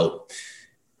just felt,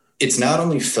 it's not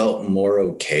only felt more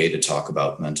okay to talk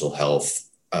about mental health,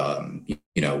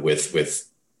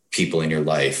 with people in your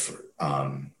life.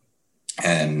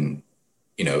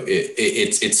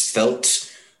 It's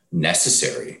felt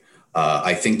necessary.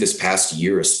 I think this past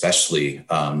year, especially,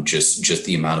 just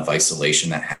the amount of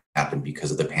isolation that happened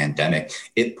because of the pandemic,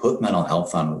 it put mental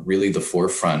health on really the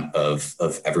forefront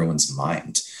of everyone's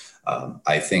mind.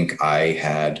 I think I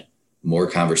had more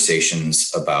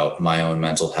conversations about my own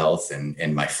mental health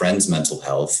and my friends' mental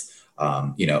health,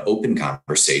 open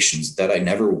conversations that I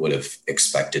never would have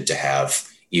expected to have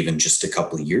even just a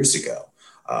couple of years ago.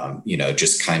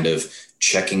 Just kind of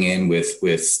checking in with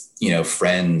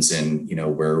friends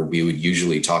and, where we would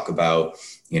usually talk about,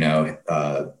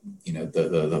 the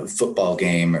football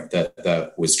game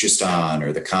that was just on,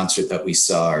 or the concert that we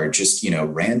saw, or just,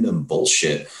 random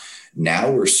bullshit. Now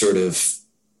we're sort of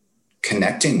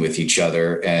connecting with each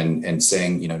other and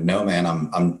saying, no, man,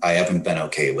 I haven't been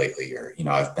okay lately. Or,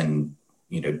 I've been,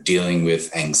 dealing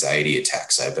with anxiety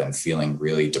attacks. I've been feeling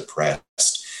really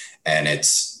depressed. And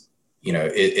it's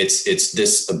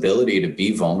this ability to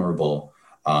be vulnerable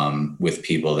with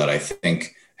people that I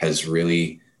think has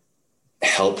really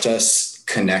helped us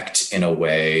connect in a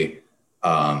way,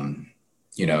 help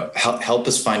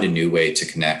us find a new way to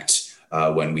connect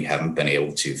when we haven't been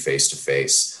able to face to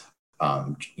face.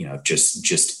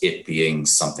 Just it being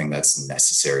something that's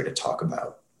necessary to talk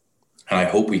about. And I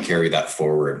hope we carry that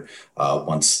forward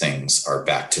once things are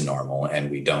back to normal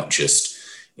and we don't just,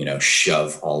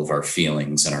 shove all of our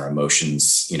feelings and our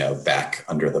emotions, back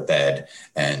under the bed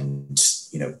and,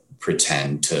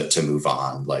 pretend to move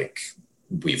on like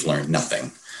we've learned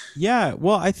nothing. Yeah,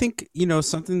 well, I think,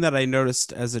 something that I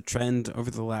noticed as a trend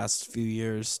over the last few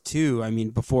years too, I mean,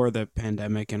 before the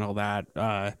pandemic and all that,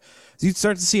 you'd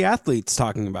start to see athletes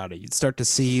talking about it. You'd start to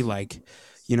see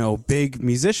big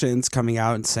musicians coming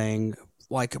out and saying,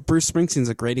 like, Bruce Springsteen's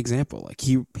a great example. Like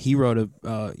he wrote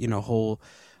a whole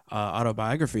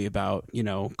autobiography about,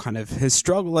 kind of his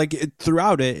struggle. Like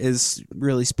throughout it is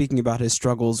really speaking about his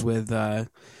struggles with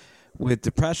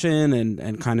depression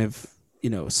and kind of,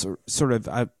 sort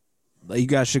of, you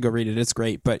guys should go read it. It's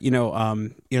great. But,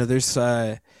 there's,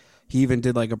 he even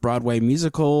did like a Broadway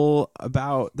musical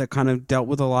about that kind of dealt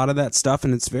with a lot of that stuff.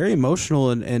 And it's very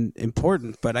emotional and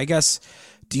important. But I guess,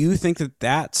 do you think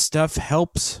that stuff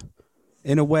helps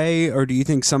in a way? Or do you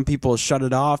think some people shut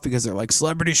it off because they're like,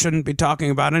 celebrities shouldn't be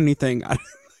talking about anything? I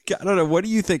don't know. What do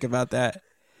you think about that?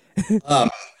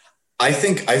 I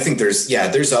think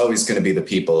there's always going to be the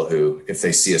people who, if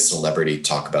they see a celebrity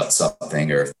talk about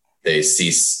something, or if they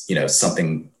see,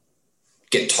 something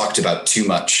get talked about too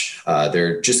much,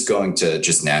 they're just going to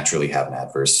just naturally have an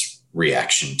adverse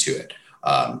reaction to it.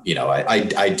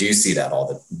 I do see that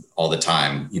all the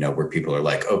time, where people are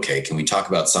like, okay, can we talk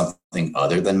about something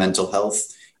other than mental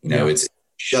health? It's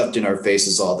shoved in our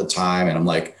faces all the time. And I'm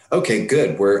like, okay,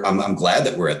 good. I'm glad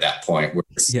that we're at that point where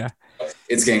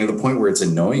it's getting to the point where it's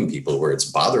annoying people, where it's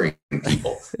bothering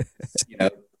people.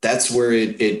 That's where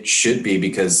it should be,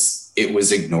 because it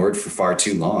was ignored for far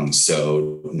too long.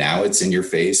 So now it's in your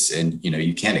face and,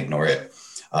 you can't ignore it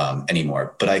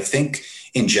anymore. But I think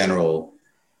in general,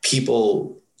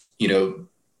 people, you know,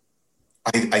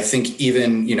 I think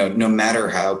even, no matter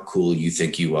how cool you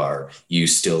think you are, you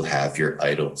still have your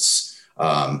idols.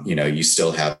 You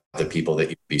still have the people that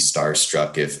you'd be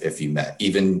starstruck if you met.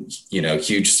 Even,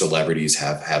 huge celebrities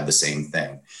have the same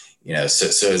thing.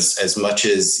 So as much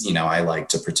as, I like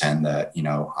to pretend that,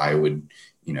 I would,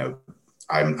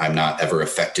 I'm not ever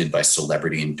affected by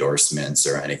celebrity endorsements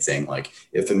or anything. Like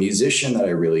if a musician that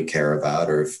I really care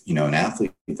about, or if, an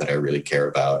athlete that I really care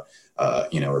about,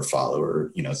 or follow,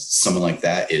 or, someone like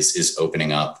that is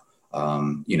opening up,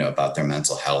 about their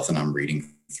mental health, and I'm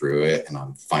reading through it and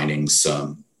I'm finding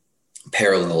some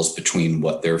parallels between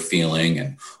what they're feeling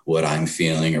and what I'm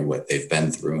feeling, or what they've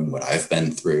been through and what I've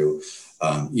been through,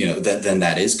 then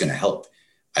that is going to help.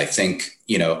 I think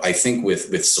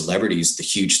with celebrities, the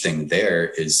huge thing there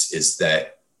is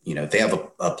that, they have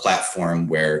a platform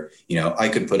where, I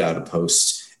could put out a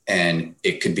post and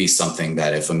it could be something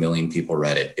that if 1 million people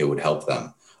read it, it would help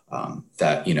them.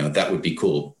 That would be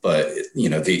cool. But,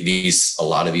 a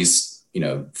lot of these,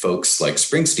 folks like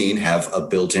Springsteen have a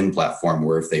built-in platform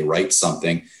where if they write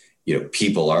something,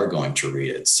 people are going to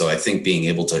read it. So I think being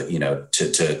able to,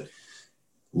 to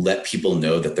let people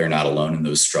know that they're not alone in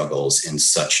those struggles in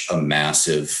such a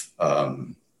massive,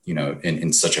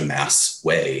 in such a mass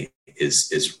way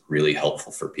is really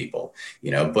helpful for people,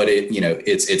 but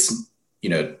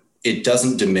it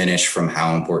doesn't diminish from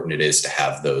how important it is to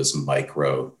have those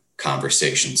micro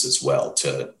conversations as well,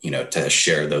 to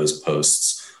share those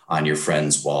posts on your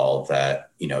friend's wall that,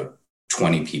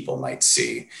 20 people might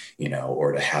see,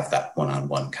 or to have that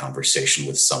one-on-one conversation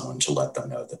with someone to let them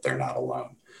know that they're not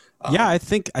alone. Yeah, I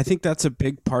think that's a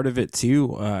big part of it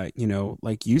too.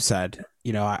 Like you said,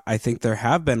 I think there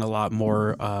have been a lot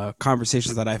more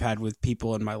conversations that I've had with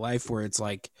people in my life where it's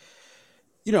like,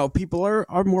 people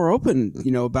are more open,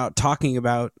 about talking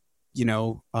about,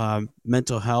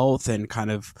 mental health and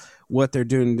kind of what they're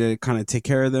doing to kind of take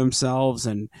care of themselves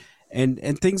and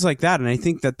things like that. And I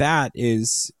think that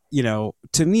is,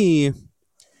 to me,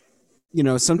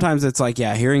 sometimes it's like,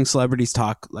 yeah, hearing celebrities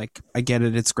talk, like, I get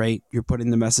it. It's great. You're putting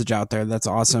the message out there. That's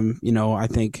awesome. I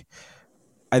think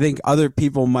other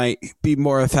people might be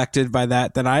more affected by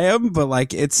that than I am, but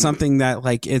like, it's something that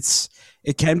like,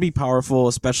 it can be powerful,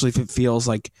 especially if it feels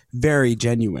like very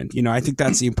genuine. I think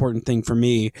that's the important thing for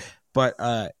me. But,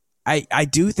 I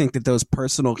do think that those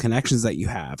personal connections that you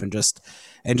have and just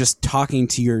talking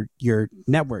to your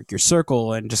network, your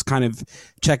circle, and just kind of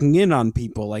checking in on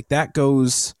people, like that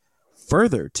goes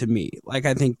further to me. Like,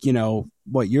 I think,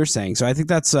 what you're saying. So I think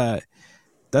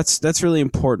that's really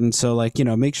important. So like,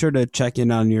 make sure to check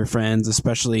in on your friends,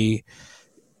 especially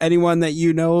anyone that,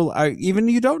 even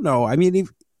you don't know. I mean,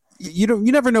 you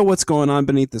never know what's going on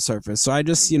beneath the surface. So I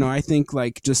just, I think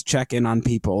like just check in on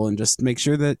people and just make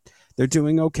sure that they're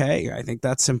doing okay. I think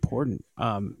that's important.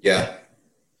 Yeah.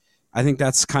 I think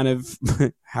that's kind of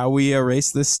how we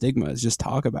erase this stigma, is just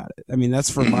talk about it. I mean, that's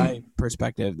from my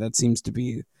perspective. That seems to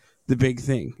be the big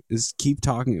thing, is keep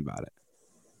talking about it.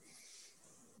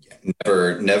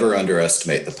 Never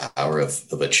underestimate the power of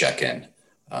a check-in.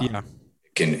 Yeah.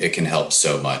 It can help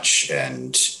so much.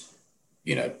 And,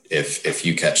 if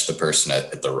you catch the person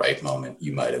at the right moment,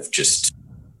 you might have just,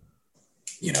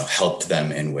 helped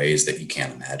them in ways that you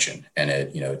can't imagine. And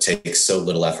it takes so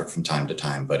little effort from time to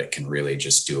time, but it can really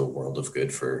just do a world of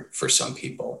good for some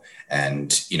people.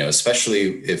 And,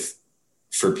 especially if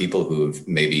for people who've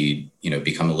maybe,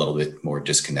 become a little bit more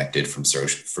disconnected from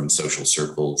social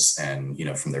circles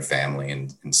and, from their family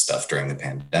and stuff during the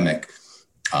pandemic,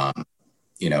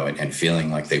 and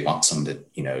feeling like they want someone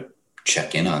to,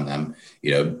 check in on them,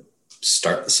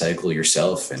 start the cycle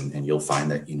yourself, and you'll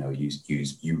find that,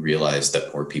 you realize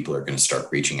that more people are going to start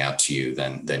reaching out to you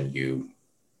than you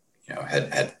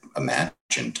had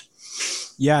imagined.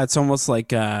 Yeah. It's almost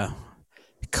like,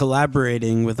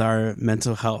 collaborating with our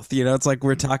mental health. It's like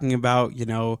we're talking about,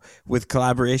 with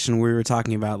collaboration, we were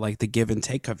talking about like the give and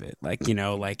take of it. Like,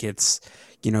 like it's,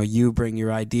 you bring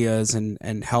your ideas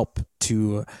and help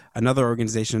to another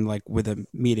organization, like with a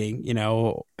meeting,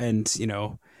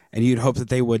 and you'd hope that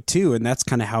they would too. And that's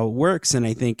kind of how it works. And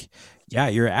I think, yeah,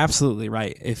 you're absolutely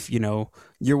right. If,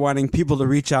 you're wanting people to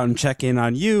reach out and check in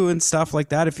on you and stuff like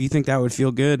that, if you think that would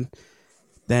feel good,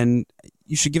 then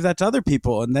you should give that to other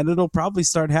people, and then it'll probably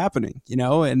start happening,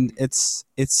 and it's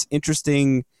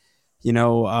interesting,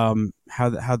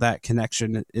 how that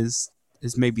connection is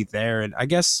maybe there. And I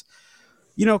guess,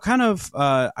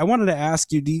 I wanted to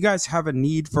ask you, do you guys have a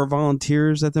need for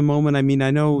volunteers at the moment? I mean,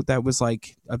 I know that was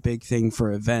like a big thing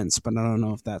for events, but I don't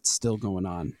know if that's still going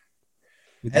on.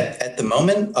 At the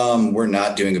moment, we're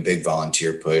not doing a big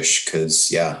volunteer push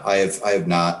because, I have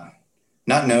not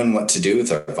not known what to do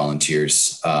with our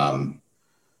volunteers. You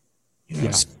know,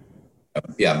 Yeah.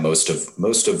 yeah, most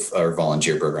of our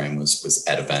volunteer program was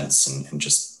at events and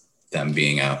just them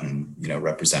being out and,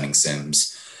 representing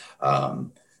Sims.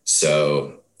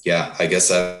 So yeah, I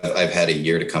guess I've had a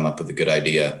year to come up with a good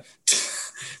idea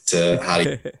to how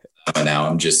to, and now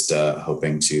I'm just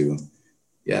hoping to,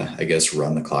 yeah, I guess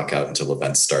run the clock out until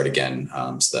events start again,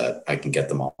 so that I can get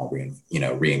them all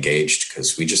re-engaged,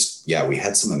 because we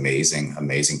had some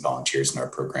amazing volunteers in our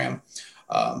program,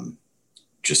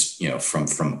 just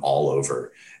from all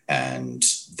over, and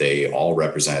they all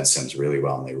represented Sims really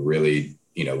well, and they really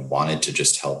wanted to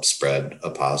just help spread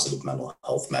a positive mental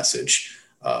health message.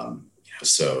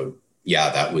 So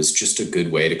yeah, that was just a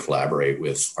good way to collaborate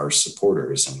with our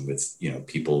supporters and with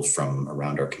people from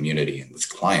around our community and with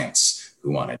clients who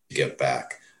wanted to give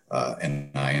back. And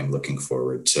I am looking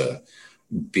forward to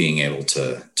being able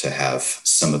to have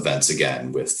some events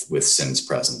again with Sims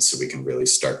presence, so we can really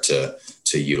start to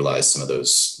utilize some of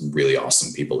those really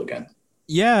awesome people again.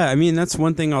 Yeah, I mean that's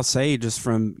one thing I'll say just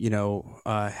from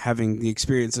having the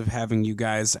experience of having you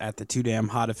guys at the Too Damn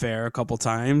Hot Affair a couple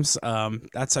times.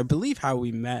 That's I believe how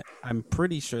we met. I'm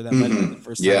pretty sure that might have been the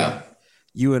first time Yeah.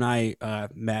 you and I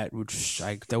met,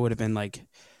 that would have been like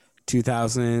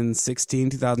 2016,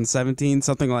 2017,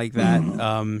 something like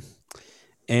that.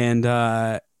 And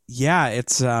yeah,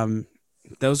 it's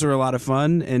those are a lot of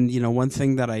fun. And one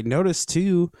thing that I noticed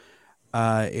too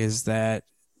is that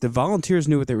the volunteers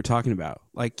knew what they were talking about.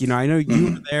 Like, I know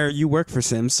you were there, you work for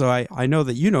Sims, so I know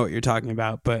that you know what you're talking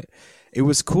about, but it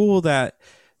was cool that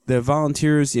the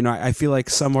volunteers, I feel like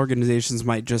some organizations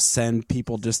might just send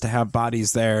people just to have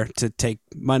bodies there to take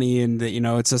money, and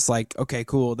it's just like, okay,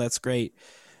 cool, that's great.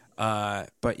 But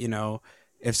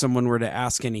if someone were to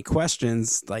ask any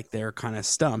questions, like they're kind of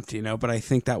stumped, but I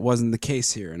think that wasn't the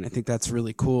case here. And I think that's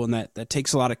really cool. And that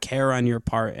takes a lot of care on your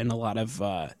part and a lot of,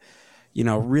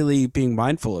 really being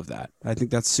mindful of that. I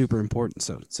think that's super important.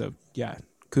 So yeah,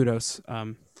 kudos.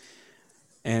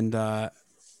 And I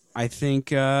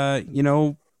think,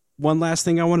 one last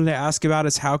thing I wanted to ask about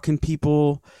is how can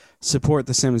people support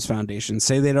the Sims Foundation?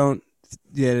 Say they don't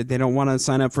want to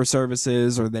sign up for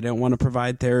services, or they don't want to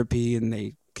provide therapy, and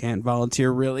they can't volunteer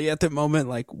really at the moment.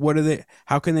 Like,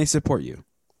 how can they support you?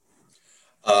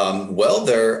 Well,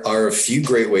 there are a few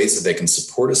great ways that they can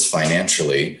support us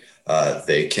financially.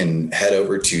 They can head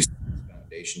over to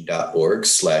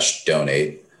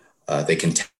foundation.org/donate. They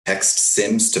can text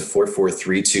Sims to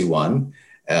 44321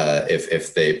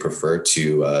 if they prefer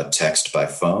to text by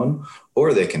phone,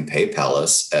 or they can PayPal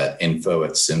us at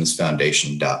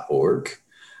info@simsfoundation.org.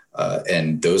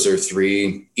 And those are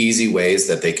three easy ways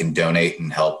that they can donate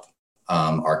and help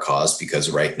our cause, because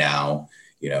right now,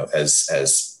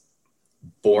 as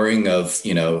boring of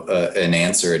an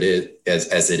answer it is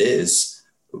as it is,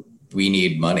 we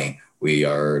need money. We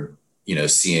are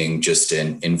seeing just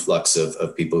an influx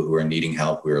of people who are needing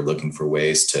help. We are looking for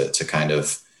ways to kind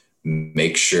of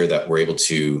make sure that we're able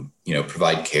to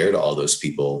provide care to all those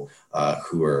people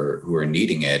who are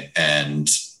needing it. And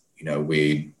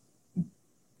we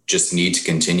just need to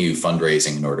continue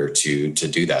fundraising in order to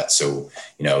do that. So,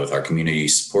 with our community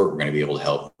support, we're going to be able to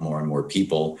help more and more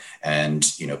people and,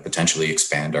 potentially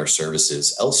expand our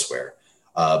services elsewhere.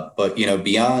 But,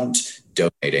 beyond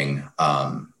donating,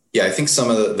 I think some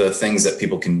of the things that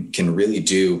people can really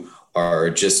do are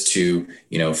just to,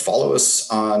 follow us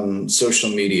on social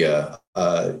media.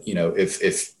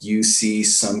 If you see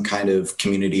some kind of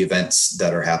community events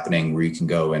that are happening where you can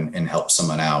go and help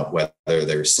someone out, whether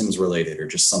they're Sims related or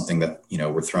just something that,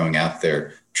 we're throwing out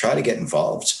there, try to get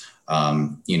involved.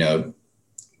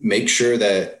 Make sure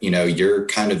that, you're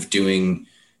kind of doing,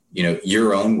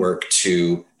 your own work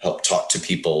to help talk to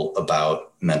people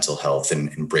about mental health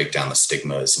and break down the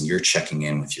stigmas, and you're checking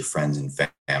in with your friends and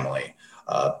family.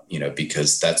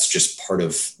 Because that's just part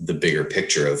of the bigger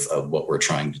picture of what we're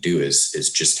trying to do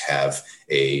is just have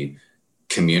a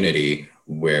community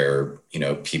where,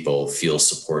 people feel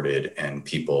supported and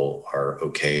people are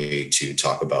okay to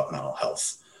talk about mental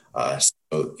health.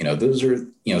 So, those are,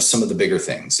 some of the bigger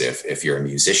things. If you're a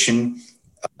musician,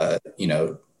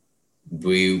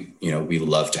 we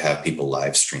love to have people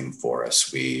live stream for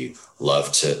us. We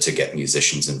love to get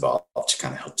musicians involved to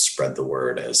kind of help spread the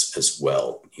word as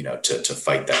well, to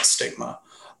fight that stigma.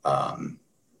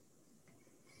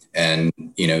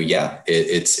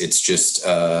 It's just,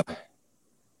 I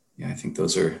think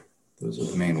those are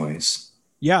the main ways.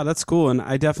 Yeah, that's cool. And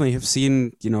I definitely have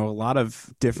seen, a lot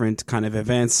of different kind of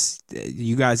events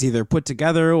you guys either put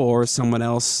together or someone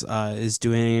else is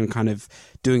doing and kind of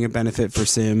doing a benefit for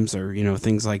Sims or,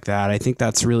 things like that. I think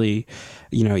that's really,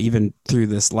 even through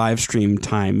this live stream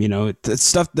time,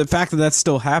 the fact that that's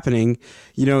still happening,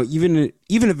 even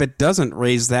if it doesn't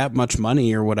raise that much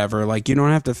money or whatever, like you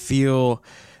don't have to feel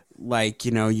like,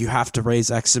 you have to raise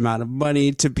X amount of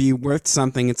money to be worth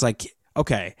something. It's like,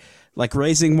 okay, like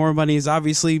raising more money is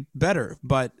obviously better,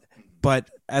 but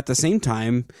at the same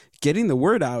time, getting the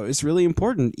word out is really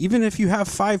important. Even if you have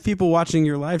 5 people watching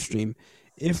your live stream,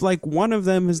 if like one of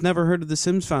them has never heard of the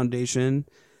Sims Foundation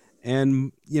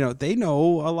and, they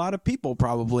know a lot of people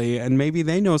probably, and maybe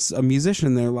they know a musician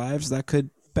in their lives that could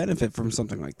benefit from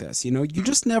something like this, you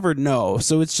just never know.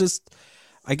 So it's just,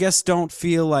 I guess, don't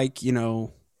feel like,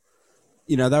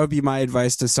 that would be my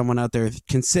advice to someone out there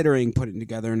considering putting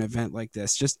together an event like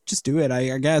this. Just do it.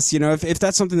 I guess, if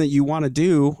that's something that you want to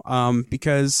do,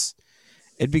 because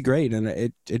it'd be great and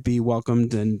it'd be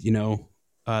welcomed. And,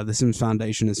 the Sims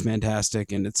Foundation is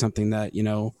fantastic. And it's something that,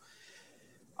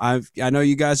 I know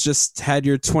you guys just had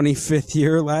your 25th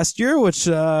year last year, which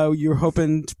you're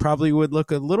hoping probably would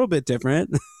look a little bit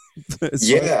different.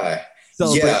 Yeah. But,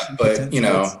 stuff,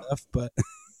 but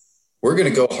we're going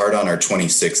to go hard on our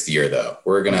 26th year, though.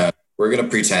 We're going to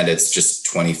pretend it's just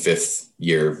 25th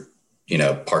year,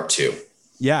 part 2.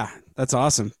 Yeah, that's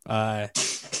awesome. And,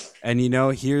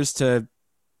 here's to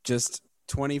just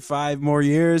 25 more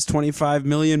years, 25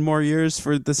 million more years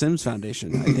for the Sims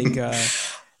Foundation. I think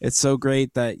it's so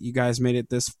great that you guys made it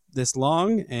this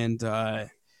long and that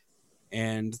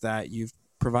you've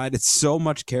provided so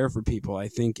much care for people, I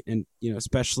think, and,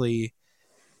 especially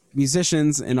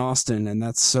musicians in Austin, and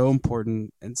that's so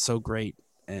important and so great.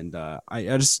 And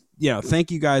I just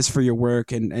thank you guys for your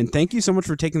work and thank you so much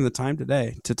for taking the time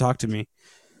today to talk to me.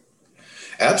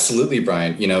 Absolutely,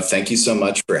 Brian. Thank you so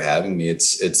much for having me.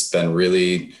 It's been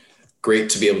really great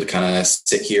to be able to kind of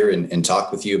sit here and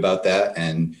talk with you about that,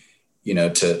 and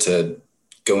to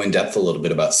go in depth a little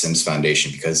bit about Sims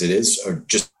Foundation, because it is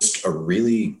just a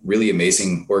really, really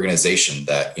amazing organization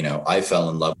that I fell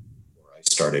in love with.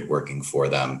 Started working for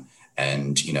them,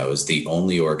 and is the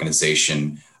only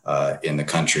organization in the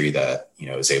country that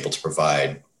is able to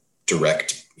provide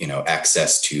direct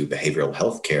access to behavioral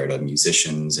health care to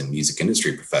musicians and music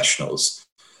industry professionals.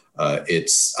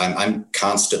 I'm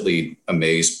constantly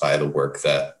amazed by the work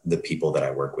that the people that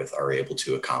I work with are able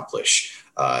to accomplish,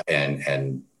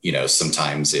 and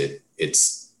sometimes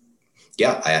it's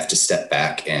I have to step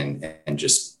back and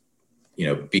just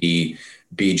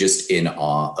be just in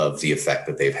awe of the effect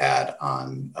that they've had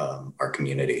on our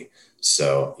community.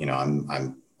 So,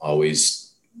 I'm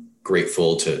always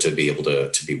grateful to be able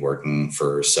to be working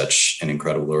for such an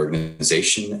incredible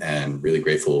organization, and really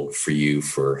grateful for you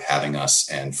for having us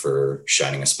and for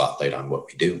shining a spotlight on what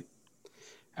we do.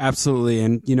 Absolutely.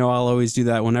 And, I'll always do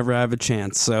that whenever I have a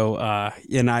chance. So,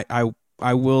 and I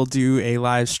will do a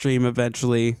live stream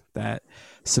eventually that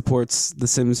supports the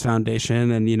Sims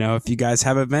Foundation. And, if you guys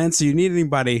have events or you need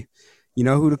anybody, you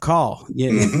know who to call.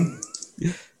 Yeah.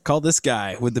 Mm-hmm. Call this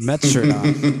guy with the Mets shirt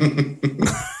on.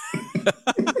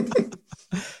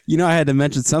 I had to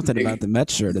mention something about the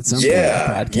Mets shirt at some point in the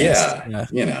podcast.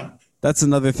 Yeah. That's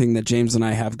another thing that James and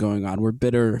I have going on. We're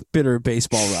bitter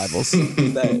baseball rivals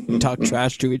that talk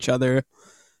trash to each other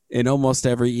in almost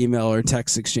every email or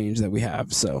text exchange that we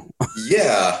have. So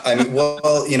yeah, I mean,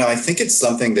 I think it's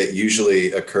something that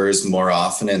usually occurs more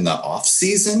often in the off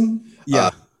season. Yeah,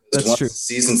 that's once true. The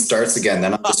season starts again,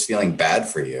 then I'm just feeling bad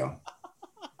for you.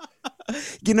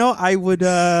 I would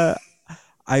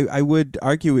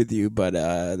argue with you, but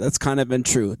that's kind of been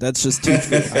true. That's just too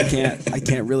true. I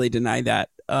can't really deny that.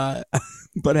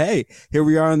 But hey, here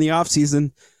we are in the off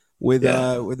season with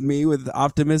me with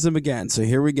optimism again. So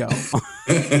here we go.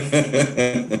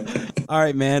 All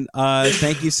right, man.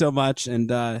 Thank you so much,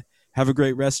 and have a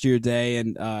great rest of your day.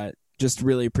 And just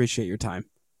really appreciate your time.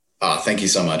 Thank you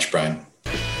so much, Brian.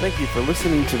 Thank you for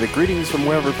listening to the Greetings from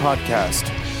Wherever podcast.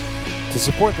 To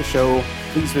support the show,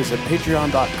 please visit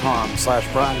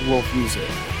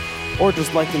patreon.com/BrianWolfMusic, or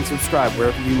just like and subscribe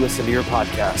wherever you listen to your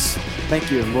podcasts. Thank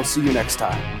you, and we'll see you next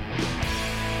time.